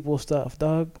old people stuff,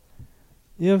 dog.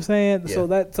 You know what I'm saying?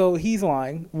 Yeah. So he's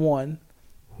lying. One.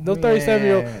 No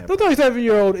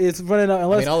 37-year-old is running out.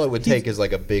 Unless all it would take is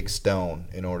like a big stone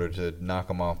in order to knock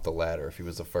him off the ladder if he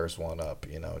was the first one up.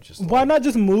 Just why not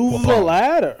just move the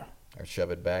ladder or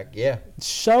shove it back? Yeah,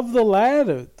 shove the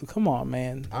ladder. Come on,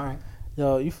 man. All right,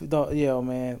 yo,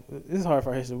 man. This is hard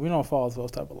for history. We don't follow those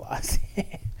type of lies.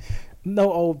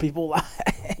 No old people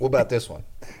lie. What about this one?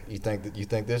 You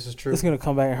think this is true? It's gonna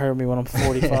come back and hurt me when I'm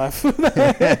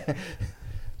 45.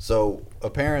 So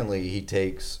apparently he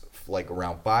takes like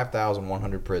around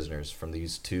 5,100 prisoners from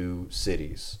these two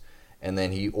cities, and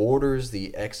then he orders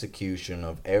the execution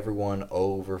of everyone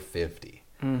over 50,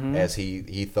 as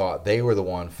he thought they were the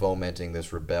one fomenting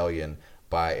this rebellion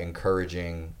by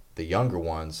encouraging the younger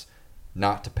ones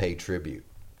not to pay tribute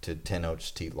to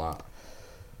Tenochtitlan.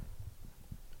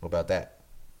 What about that?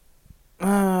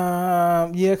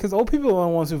 Yeah, because old people are the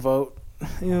only ones who vote.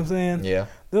 You know what I'm saying? Yeah.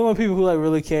 They're the only people who like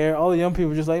really care. All the young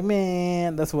people are just like,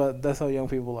 man. That's how young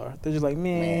people are. They're just like,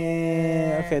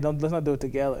 man. Okay, let's not do it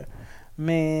together,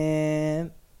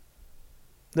 man.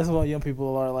 That's what young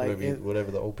people are like.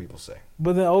 Whatever the old people say.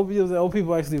 But then the old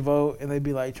people actually vote, and they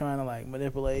be like trying to like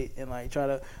manipulate and like try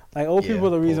to like old people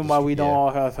are the reason why we don't all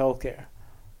have health care.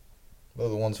 They're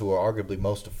the ones who are arguably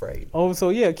most afraid. Oh, so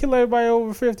yeah, kill everybody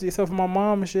over 50 except for my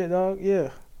mom and shit, dog.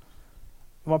 Yeah,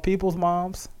 my people's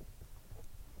moms.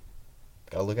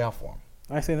 Gotta look out for them.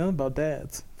 I ain't say nothing about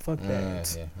dads. Fuck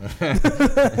dads.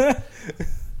 Yeah.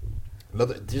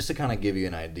 Just to kind of give you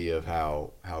an idea of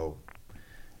how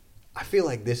I feel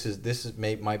like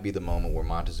might be the moment where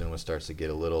Montezuma starts to get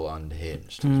a little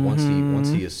unhinged. Once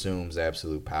he assumes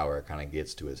absolute power, it kind of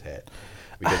gets to his head.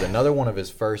 Because another one of his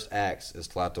first acts as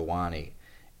Tlatoani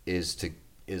is to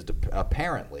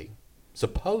apparently,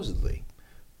 supposedly,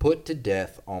 put to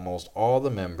death almost all the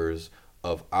members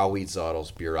of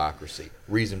Ahuitzotl's bureaucracy.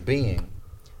 Reason being,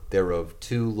 they're of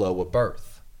too low a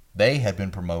birth. They had been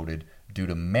promoted due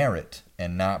to merit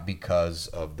and not because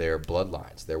of their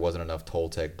bloodlines. There wasn't enough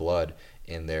Toltec blood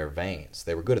in their veins.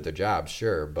 They were good at their jobs,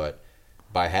 sure, but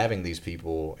by having these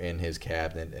people in his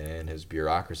cabinet and in his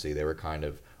bureaucracy, they were kind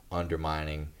of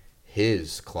undermining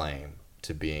his claim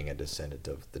to being a descendant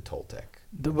of the Toltec.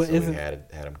 But so he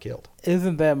had him killed.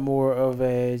 Isn't that more of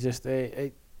a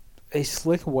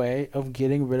slick way of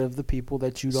getting rid of the people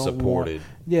that you don't supported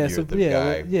want? Yeah,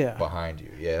 guy behind you.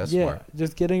 Yeah, that's smart.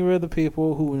 Just getting rid of the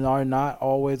people who are not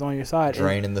always on your side.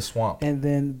 Draining the swamp. And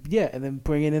then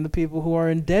bringing in the people who are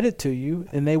indebted to you,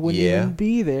 and they wouldn't even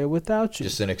be there without you.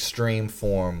 Just an extreme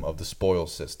form of the spoil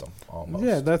system, almost.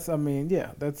 Yeah,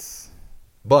 that's.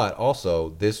 But also,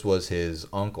 this was his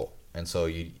uncle, And so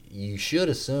you should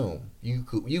assume,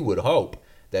 you would hope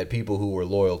that people who were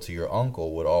loyal to your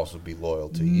uncle would also be loyal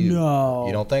to you. No.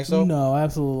 You don't think so? No,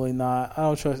 absolutely not. I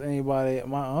don't trust anybody.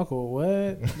 My uncle,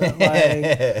 what?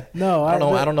 Like, no, I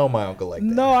don't know my uncle like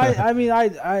that. No, I mean,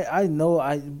 I know.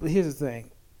 But here's the thing.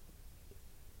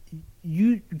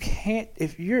 You can't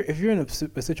if you're in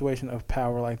a situation of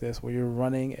power like this where you're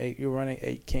running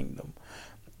a kingdom.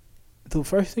 The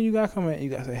first thing you gotta come in, you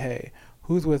gotta say, hey,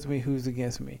 who's with me, who's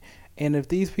against me, and if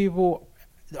these people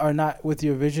are not with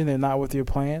your vision, they're not with your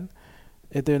plan.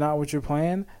 If they're not with your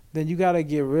plan, then you got to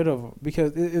get rid of them,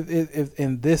 because if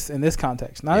in this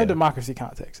context, not a democracy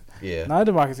context, not a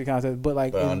democracy context, but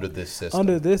like under this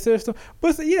system.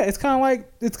 But yeah, it's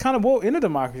kind of well, in a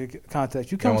democracy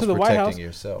context. You come to the White House, you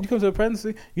come to the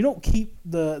presidency, you don't keep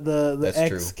the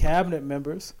ex cabinet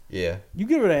members. Yeah, you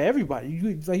get rid of everybody.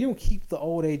 You don't keep the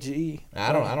old AG.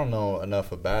 I don't know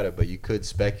enough about it, but you could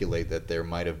speculate that there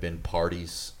might have been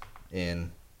parties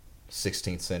in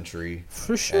 16th century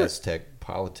for sure Aztec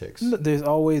politics. There's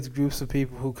always groups of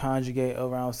people who conjugate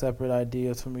around separate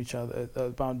ideas from each other,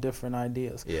 about different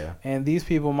ideas. Yeah. And these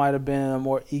people might have been a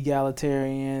more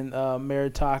egalitarian,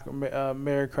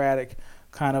 meritocratic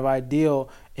kind of ideal.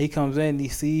 He comes in, he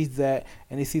sees that,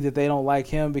 and he sees that they don't like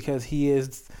him because he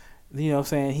is, he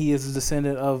is a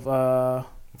descendant of a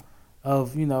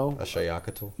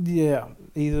Ashayakatl. Yeah,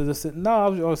 either I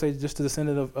would say just a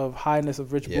descendant of highness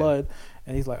of rich blood,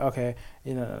 and he's like, okay,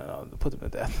 no, put them to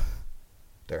death.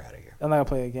 They're out of here. I'm not gonna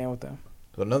play a game with them.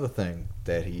 So another thing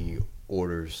that he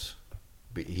orders,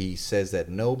 he says that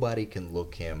nobody can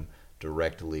look him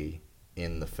directly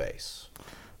in the face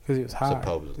because he was high.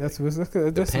 Supposedly, that's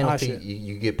the some high shit. penalty.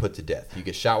 You get put to death. You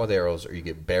get shot with arrows, or you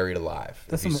get buried alive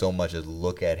if you so much as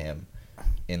look at him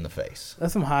in the face.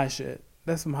 That's some high shit.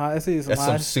 That's some high. That's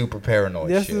some super paranoid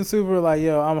shit. That's some super like,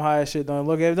 yo, I'm high as shit. Don't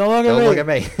look at me. Don't look at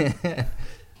me.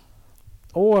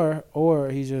 Or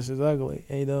he just is ugly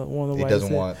and he doesn't want nobody. He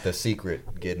doesn't want the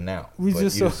secret getting out.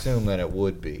 But you assume that it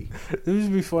would be. It would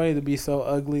just be funny to be so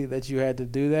ugly that you had to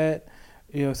do that.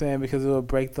 You know what I'm saying? Because it would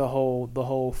break the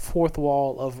whole fourth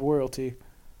wall of royalty.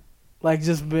 Like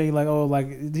just being like, oh, like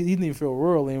he didn't even feel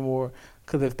royal anymore.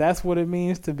 Because if that's what it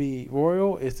means to be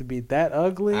royal, is to be that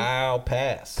ugly. I'll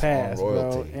pass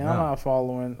bro. And I'm not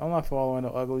following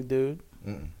no ugly dude.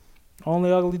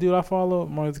 Only ugly dude I follow,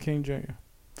 Martin Luther King Jr.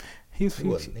 He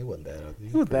wasn't that ugly.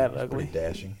 He was that ugly. Pretty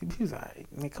dashing. He was alright.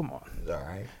 I mean, come on. He was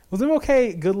alright. Was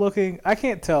MLK good looking? I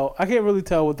can't tell. I can't really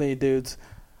tell with any dudes.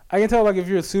 I can tell like if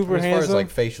you're super handsome. As far as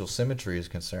like facial symmetry is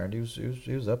concerned,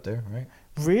 he was up there, right?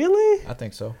 Really? I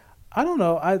think so. I don't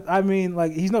know. I mean,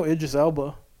 like he's no Idris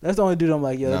Elba. That's the only dude I'm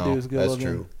like, yeah, that dude's good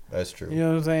looking. That's true. You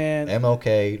know what I'm saying?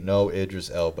 MLK, no Idris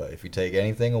Elba. If you take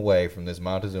anything away from this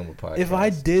Montezuma podcast, if I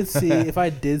did see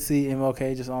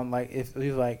MLK just on like if he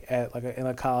was like at like in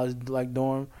a college like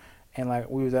dorm, and like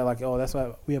we was at like that's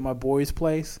why we at my boy's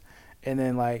place, and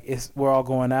then like we're all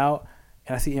going out,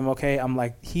 and I see MLK, I'm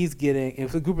like he's getting, if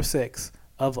it's a group of 6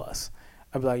 of us,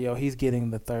 I'd be like, yo, he's getting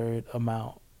the third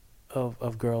amount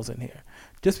of girls in here,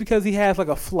 just because he has like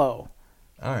a flow.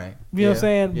 All right. You know what I'm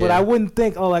saying? Yeah. But I wouldn't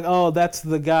think, that's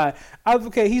the guy.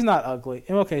 He's not ugly.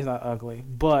 MLK's not ugly,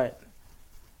 but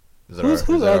who's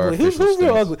ugly? Who's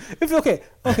real ugly? MLK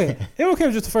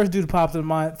was just the first dude to pop in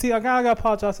mind. See, I gotta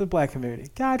apologize to the black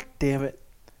community. God damn it.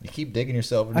 You keep digging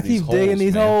yourself into these holes. I keep digging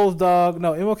these holes, dog.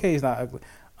 No, MLK is not ugly.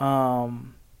 You know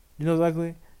who's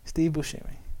ugly? Steve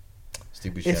Buscemi.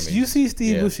 If you see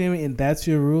Steve Buscemi and that's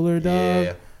your ruler,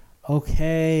 dog,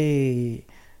 okay.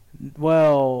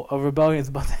 Well, a rebellion is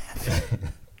about to happen.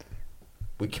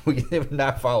 We're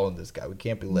not following this guy. We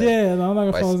can't be led. Yeah, no, I'm not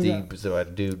gonna follow Steve. So I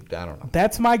don't know.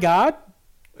 That's my God.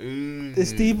 Is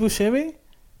Steve Buscemi?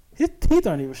 His teeth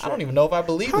aren't even straight. I don't even know if I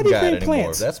believe in God anymore.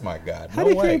 Plants? That's my God. How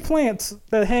do you create plants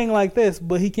that hang like this,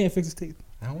 but he can't fix his teeth?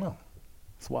 I don't know.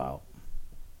 It's wild.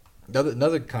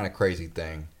 Another kind of crazy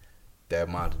thing that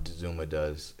Montezuma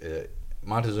does.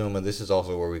 Montezuma. This is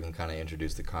also where we can kind of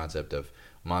introduce the concept of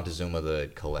Montezuma the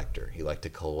collector. He liked to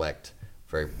collect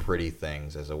very pretty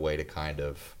things as a way to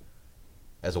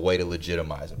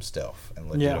legitimize himself and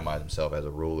legitimize himself as a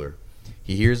ruler.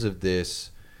 He hears of this.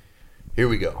 Here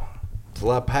we go.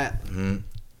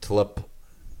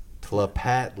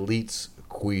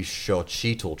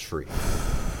 Tlapatlitzquixochitl tree.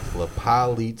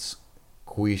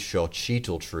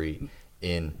 Tlapalitzquixochitl tree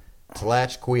in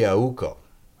Tlaxquiauco.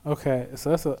 Okay,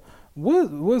 so that's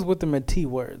what's with them in T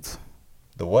words?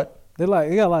 The what? They got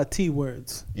a lot of T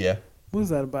words. Yeah. What's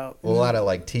that about? Well, a lot of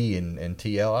like T and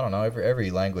TL. I don't know. Every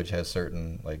language has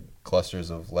certain like clusters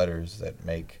of letters that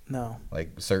make like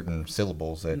certain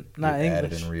syllables that not get English.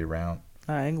 added and read around.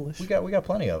 Not English. We got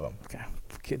plenty of them. Okay.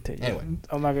 Continue. Anyway.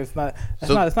 I'm not. It's not.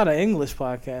 It's not an English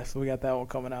podcast. So we got that one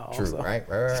coming out. True. Also. Right.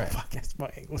 Podcast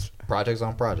about English. Projects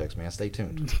on projects, man. Stay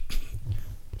tuned.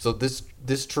 So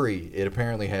this tree, it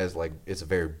apparently has it's a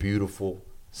very beautiful,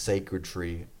 sacred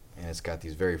tree, and it's got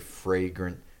these very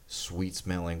fragrant,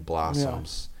 sweet-smelling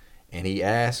blossoms. Yeah. And he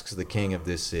asks the king of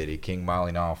this city, King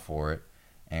Malinal, for it,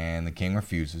 and the king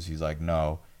refuses. He's like,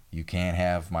 "No, you can't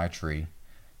have my tree."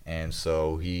 And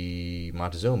so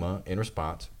Montezuma, in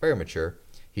response, very mature,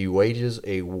 he wages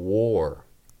a war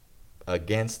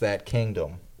against that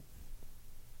kingdom,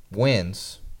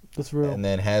 wins. That's real. And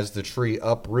then has the tree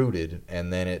uprooted,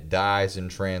 and then it dies in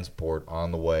transport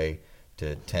on the way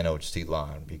to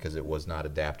Tenochtitlan because it was not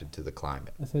adapted to the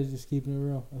climate. That's how you just keeping it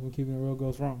real. That's when keeping it real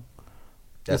goes wrong.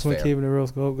 That's when fair. keeping it real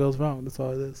goes wrong. That's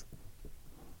all it is.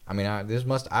 I mean, I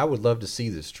would love to see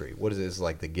this tree. What is it? It's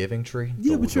like the giving tree?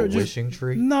 Yeah, but you're the wishing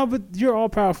tree? No, but you're all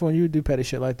powerful and you would do petty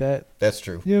shit like that. That's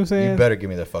true. You know what I'm saying? You better give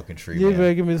me that fucking tree, You man.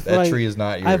 better give me that tree is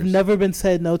not yours. I've never been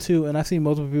said no to, and I've seen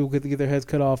multiple people get their heads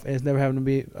cut off, and it's never happened to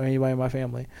me or anybody in my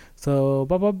family. So,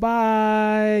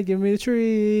 bye, give me the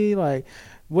tree. Like,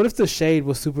 what if the shade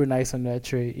was super nice on that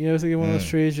tree? You know, it's like one of those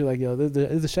trees, you're like, yo,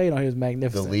 the shade on here is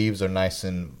magnificent. The leaves are nice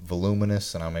and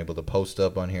voluminous, and I'm able to post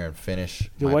up on here and finish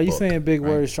Yo, my why you book, saying big right?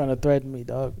 words trying to threaten me,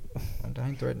 dog? I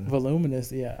ain't threatening.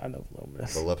 Voluminous, yeah, I know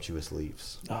voluminous. Voluptuous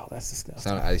leaves. Oh, that's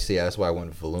disgusting. I see. That's why I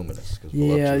went voluminous.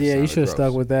 Yeah, you should have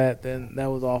stuck with that. Then that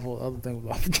was awful. The other thing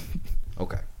was awful.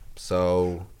 Okay,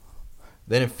 so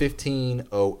then in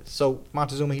so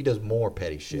Montezuma, he does more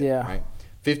petty shit. Yeah. Right.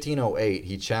 1508,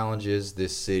 he challenges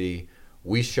this city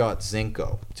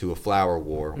Huixotzinco to a flower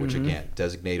war, which again,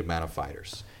 designated amount of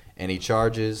fighters, and he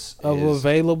charges of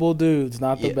available dudes,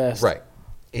 not the best. Right.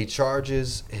 He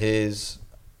charges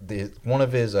one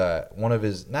of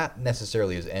his not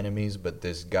necessarily his enemies, but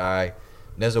this guy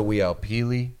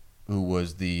Nezahualpilli, who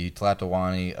was the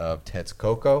Tlatoani of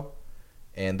Texcoco,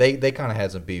 and they kind of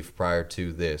had some beef prior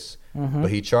to this.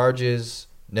 But he charges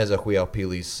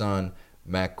Nezahualpilli's son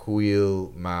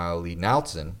Macuil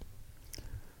Malinaltsin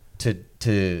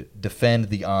to defend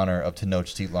the honor of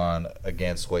Tenochtitlan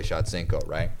against Huixotzinco,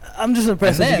 right? I'm just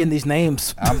impressed with you getting these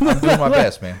names. I'm doing my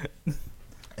best, man.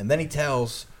 And then he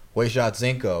tells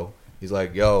Huixotzinco, he's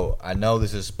like, yo, I know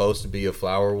this is supposed to be a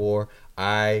flower war.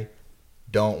 I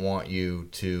don't want you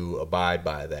to abide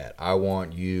by that. I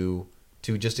want you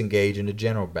to just engage in a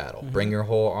general battle. Bring your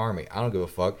whole army. I don't give a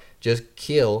fuck. Just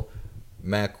kill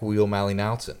Macuil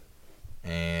Malinaltsin.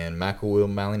 And Macuil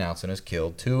Malinaltsin is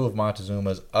killed. Two of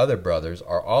Montezuma's other brothers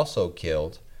are also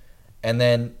killed. And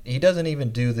then he doesn't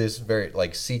even do this very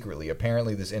secretly.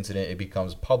 Apparently this incident, it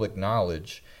becomes public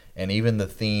knowledge and even the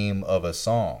theme of a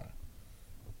song.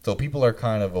 So people are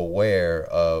kind of aware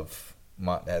of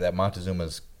that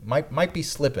Montezuma's might be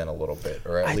slipping a little bit,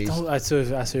 or at least. I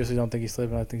seriously don't think he's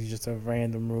slipping. I think he's just a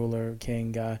random ruler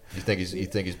king guy. You think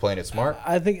he's playing it smart?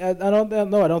 I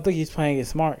don't think he's playing it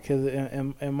smart because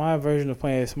in my version of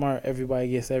playing it smart, everybody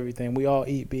gets everything. We all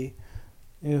eat B.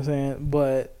 You know what I'm saying?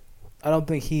 But I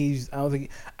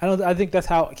think that's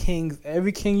how kings.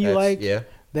 Every king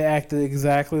they act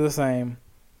exactly the same.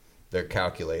 They're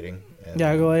calculating.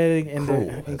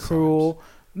 And cruel.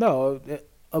 No,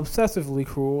 obsessively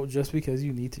cruel. Just because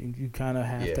you need to, you kind of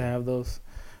have to have those.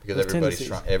 Because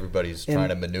everybody's trying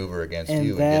to maneuver against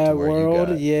you and that get to where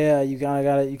world, you got. you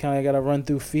kind of gotta run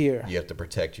through fear. You have to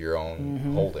protect your own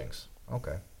holdings.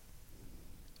 Okay.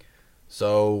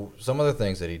 So some of the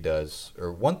things that he does,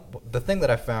 the thing that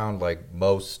I found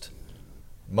most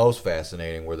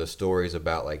fascinating were the stories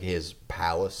about his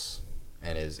palace.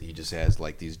 And he just has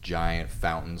these giant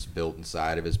fountains built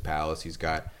inside of his palace. He's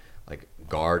got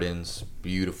gardens,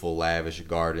 beautiful, lavish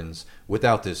gardens,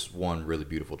 without this one really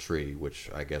beautiful tree, which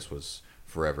I guess was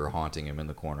forever haunting him in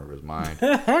the corner of his mind.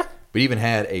 But he even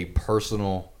had a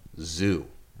personal zoo,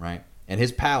 right? And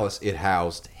his palace, it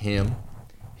housed him,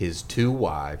 his 2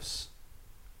 wives,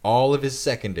 all of his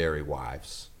secondary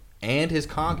wives, and his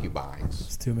concubines.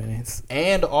 It's too many.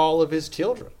 And all of his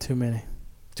children. Too many.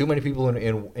 Too many people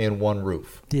in one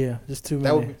roof. Yeah, just too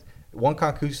many. One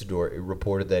conquistador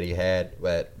reported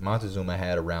that Montezuma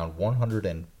had around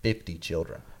 150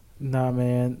 children. Nah,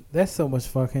 man, that's so much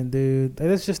fucking dude.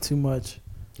 That's just too much.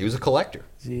 He was a collector.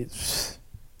 Jeez.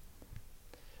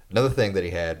 Another thing that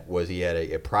he had was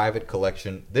a private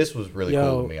collection. This was really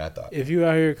cool to me, I thought. If you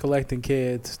out here collecting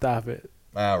kids, stop it.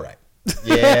 All right.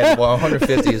 Yeah, well,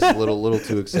 150 is a little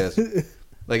too excessive.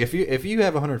 If you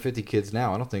have 150 kids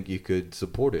now, I don't think you could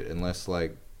support it unless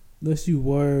you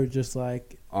were just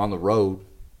on the road,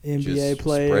 NBA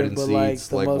player, but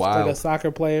seeds like a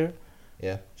soccer player.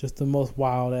 Yeah. Just the most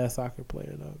wild ass soccer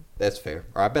player, though. That's fair.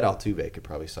 Or I bet Altuve could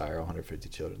probably sire 150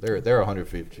 children. There are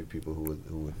 150 people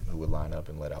who would line up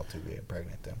and let Altuve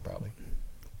impregnate them, probably.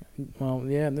 Well,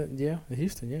 yeah,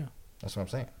 Houston, yeah. That's what I'm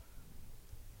saying.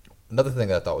 Another thing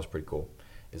that I thought was pretty cool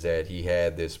is that he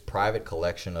had this private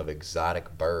collection of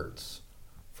exotic birds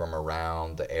from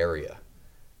around the area,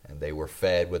 and they were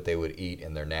fed what they would eat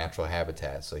in their natural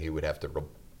habitat. So he would have to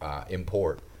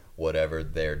import whatever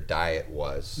their diet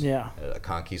was. Yeah. A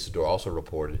conquistador also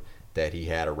reported that he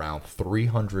had around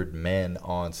 300 men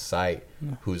on site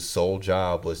whose sole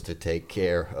job was to take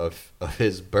care of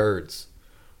his birds,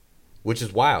 which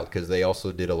is wild because they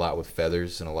also did a lot with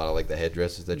feathers and a lot of like the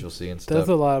headdresses that you'll see and stuff. That's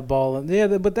a lot of balling. Yeah,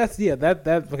 but that's okay.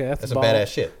 That's some badass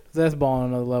shit. That's balling on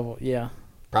another level. Yeah.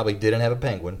 Probably didn't have a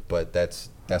penguin, but that's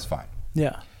fine.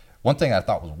 Yeah. One thing I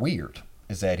thought was weird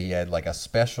is that he had like a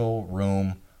special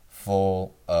room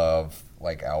full of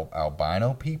like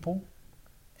albino people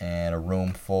and a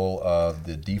room full of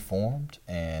the deformed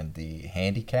and the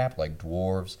handicapped, like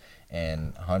dwarves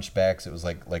and hunchbacks. It was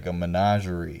like a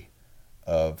menagerie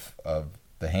of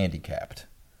the handicapped.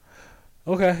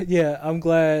 Okay, yeah, I'm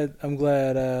glad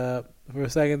for a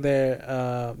second there,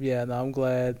 I'm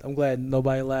glad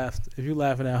nobody laughed. If you're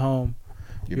laughing at home,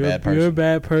 you're a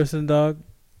bad person, dog.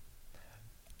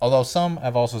 Although some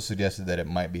have also suggested that it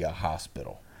might be a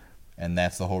hospital, and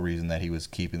that's the whole reason that he was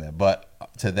keeping that. But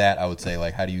to that, I would say,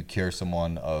 like, how do you cure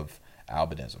someone of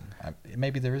albinism?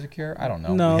 Maybe there is a cure. I don't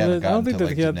know. No, we haven't I don't gotten think to there's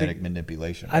like a cure. genetic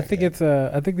manipulation. I think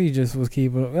I think he just was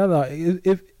keeping. I don't know.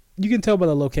 If you can tell by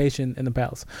the location in the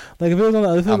palace, like if it was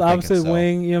on the opposite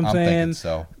wing, you know what I'm saying?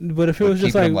 So. But if it was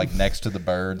just like next to the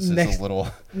birds, it's a little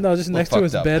just next to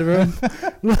his bedroom.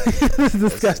 It's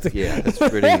disgusting. That's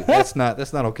pretty. That's not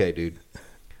okay, dude.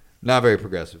 Not very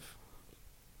progressive.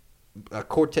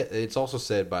 Cortez. It's also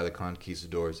said by the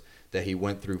conquistadors that he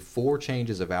went through 4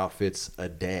 changes of outfits a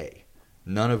day,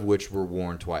 none of which were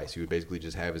worn twice. He would basically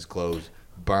just have his clothes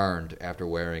burned after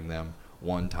wearing them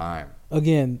one time.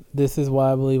 Again, this is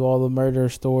why I believe all the murder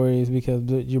stories, because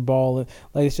you're balling.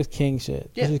 Like, it's just king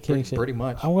shit. Yeah, it's just king shit. Pretty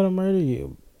much. I'm going to murder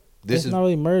you. It's not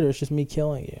really murder. It's just me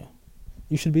killing you.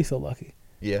 You should be so lucky.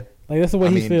 Yeah. Like, that's the way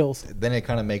he feels. Then it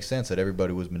kind of makes sense that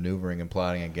everybody was maneuvering and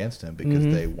plotting against him because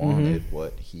they wanted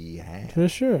what he had. For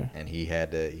sure. And he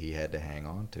had to hang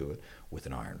on to it with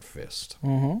an iron fist.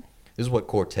 Mm-hmm. This is what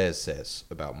Cortez says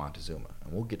about Montezuma.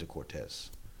 And we'll get to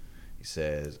Cortez. He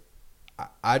says,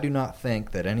 I do not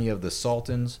think that any of the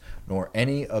sultans nor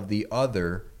any of the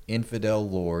other infidel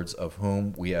lords of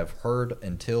whom we have heard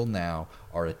until now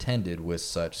are attended with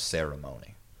such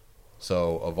ceremony.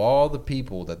 So of all the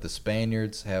people that the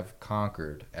Spaniards have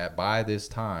conquered by this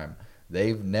time,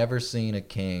 they've never seen a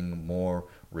king more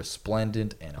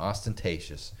resplendent and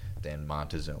ostentatious than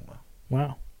Montezuma.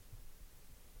 Wow.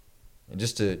 And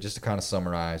just to kind of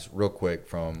summarize real quick,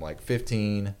 from like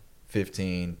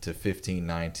 1515 to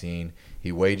 1519,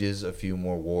 he wages a few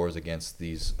more wars against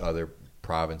these other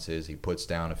provinces. He puts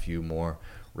down a few more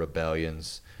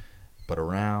rebellions. But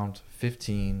around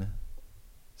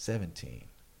 1517,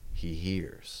 he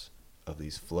hears of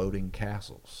these floating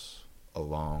castles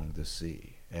along the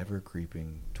sea, ever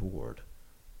creeping toward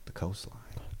the coastline.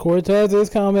 Cortez is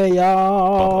coming,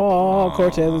 y'all.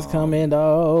 Cortez is coming,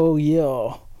 oh,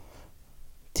 yeah.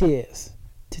 Tis.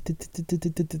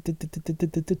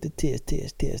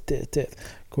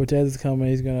 Cortez is coming.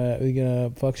 He's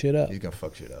gonna fuck shit up. He's gonna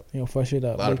fuck shit up. He's gonna fuck shit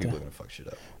up. A lot of people are gonna fuck shit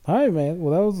up. All right, man.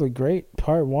 Well, that was a great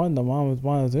part 1. The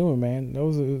Montezuma, man. It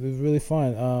was really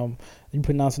fun. You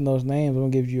pronouncing those names, I'm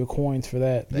gonna give you a coins for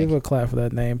that. Give a clap for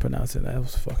that name pronouncing that. It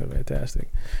was fucking fantastic.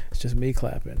 It's just me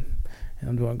clapping, and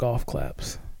I'm doing golf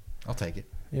claps. I'll take it.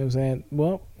 You know what I'm saying?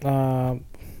 Well,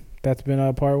 that's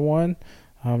been part 1.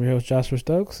 I'm your host, Joshua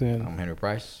Stokes, and I'm Henry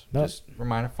Price. Just a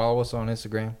reminder, follow us on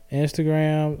Instagram. If you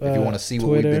want to see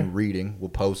Twitter. What we've been reading, we'll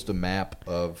post a map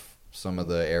of some of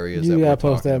the areas that you we're gotta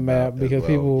post talking that map about because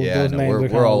people, those names are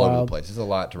kind we're all wild. over the place. There's a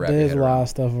lot to wrap your There's head a lot around. of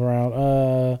stuff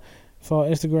around. Follow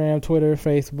Instagram, Twitter,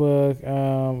 Facebook,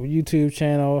 YouTube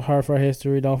channel, Hard Fought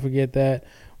History. Don't forget that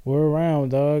we're around,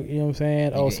 dog. You know what I'm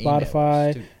saying?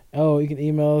 Spotify. You can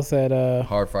email us at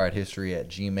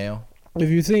hardfighthistory@gmail.com. If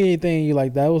you see anything you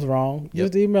like that was wrong,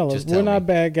 just email us. We're not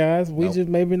bad guys. We just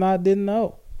maybe didn't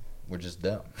know. We're just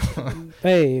dumb.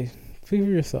 Hey, speak for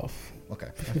yourself. Okay.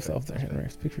 Speak for yourself there, Henry.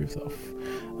 Speak for yourself.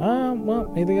 Well,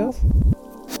 anything else?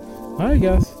 All right,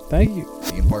 guys. Thank you.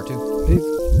 See you in part 2.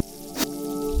 Peace.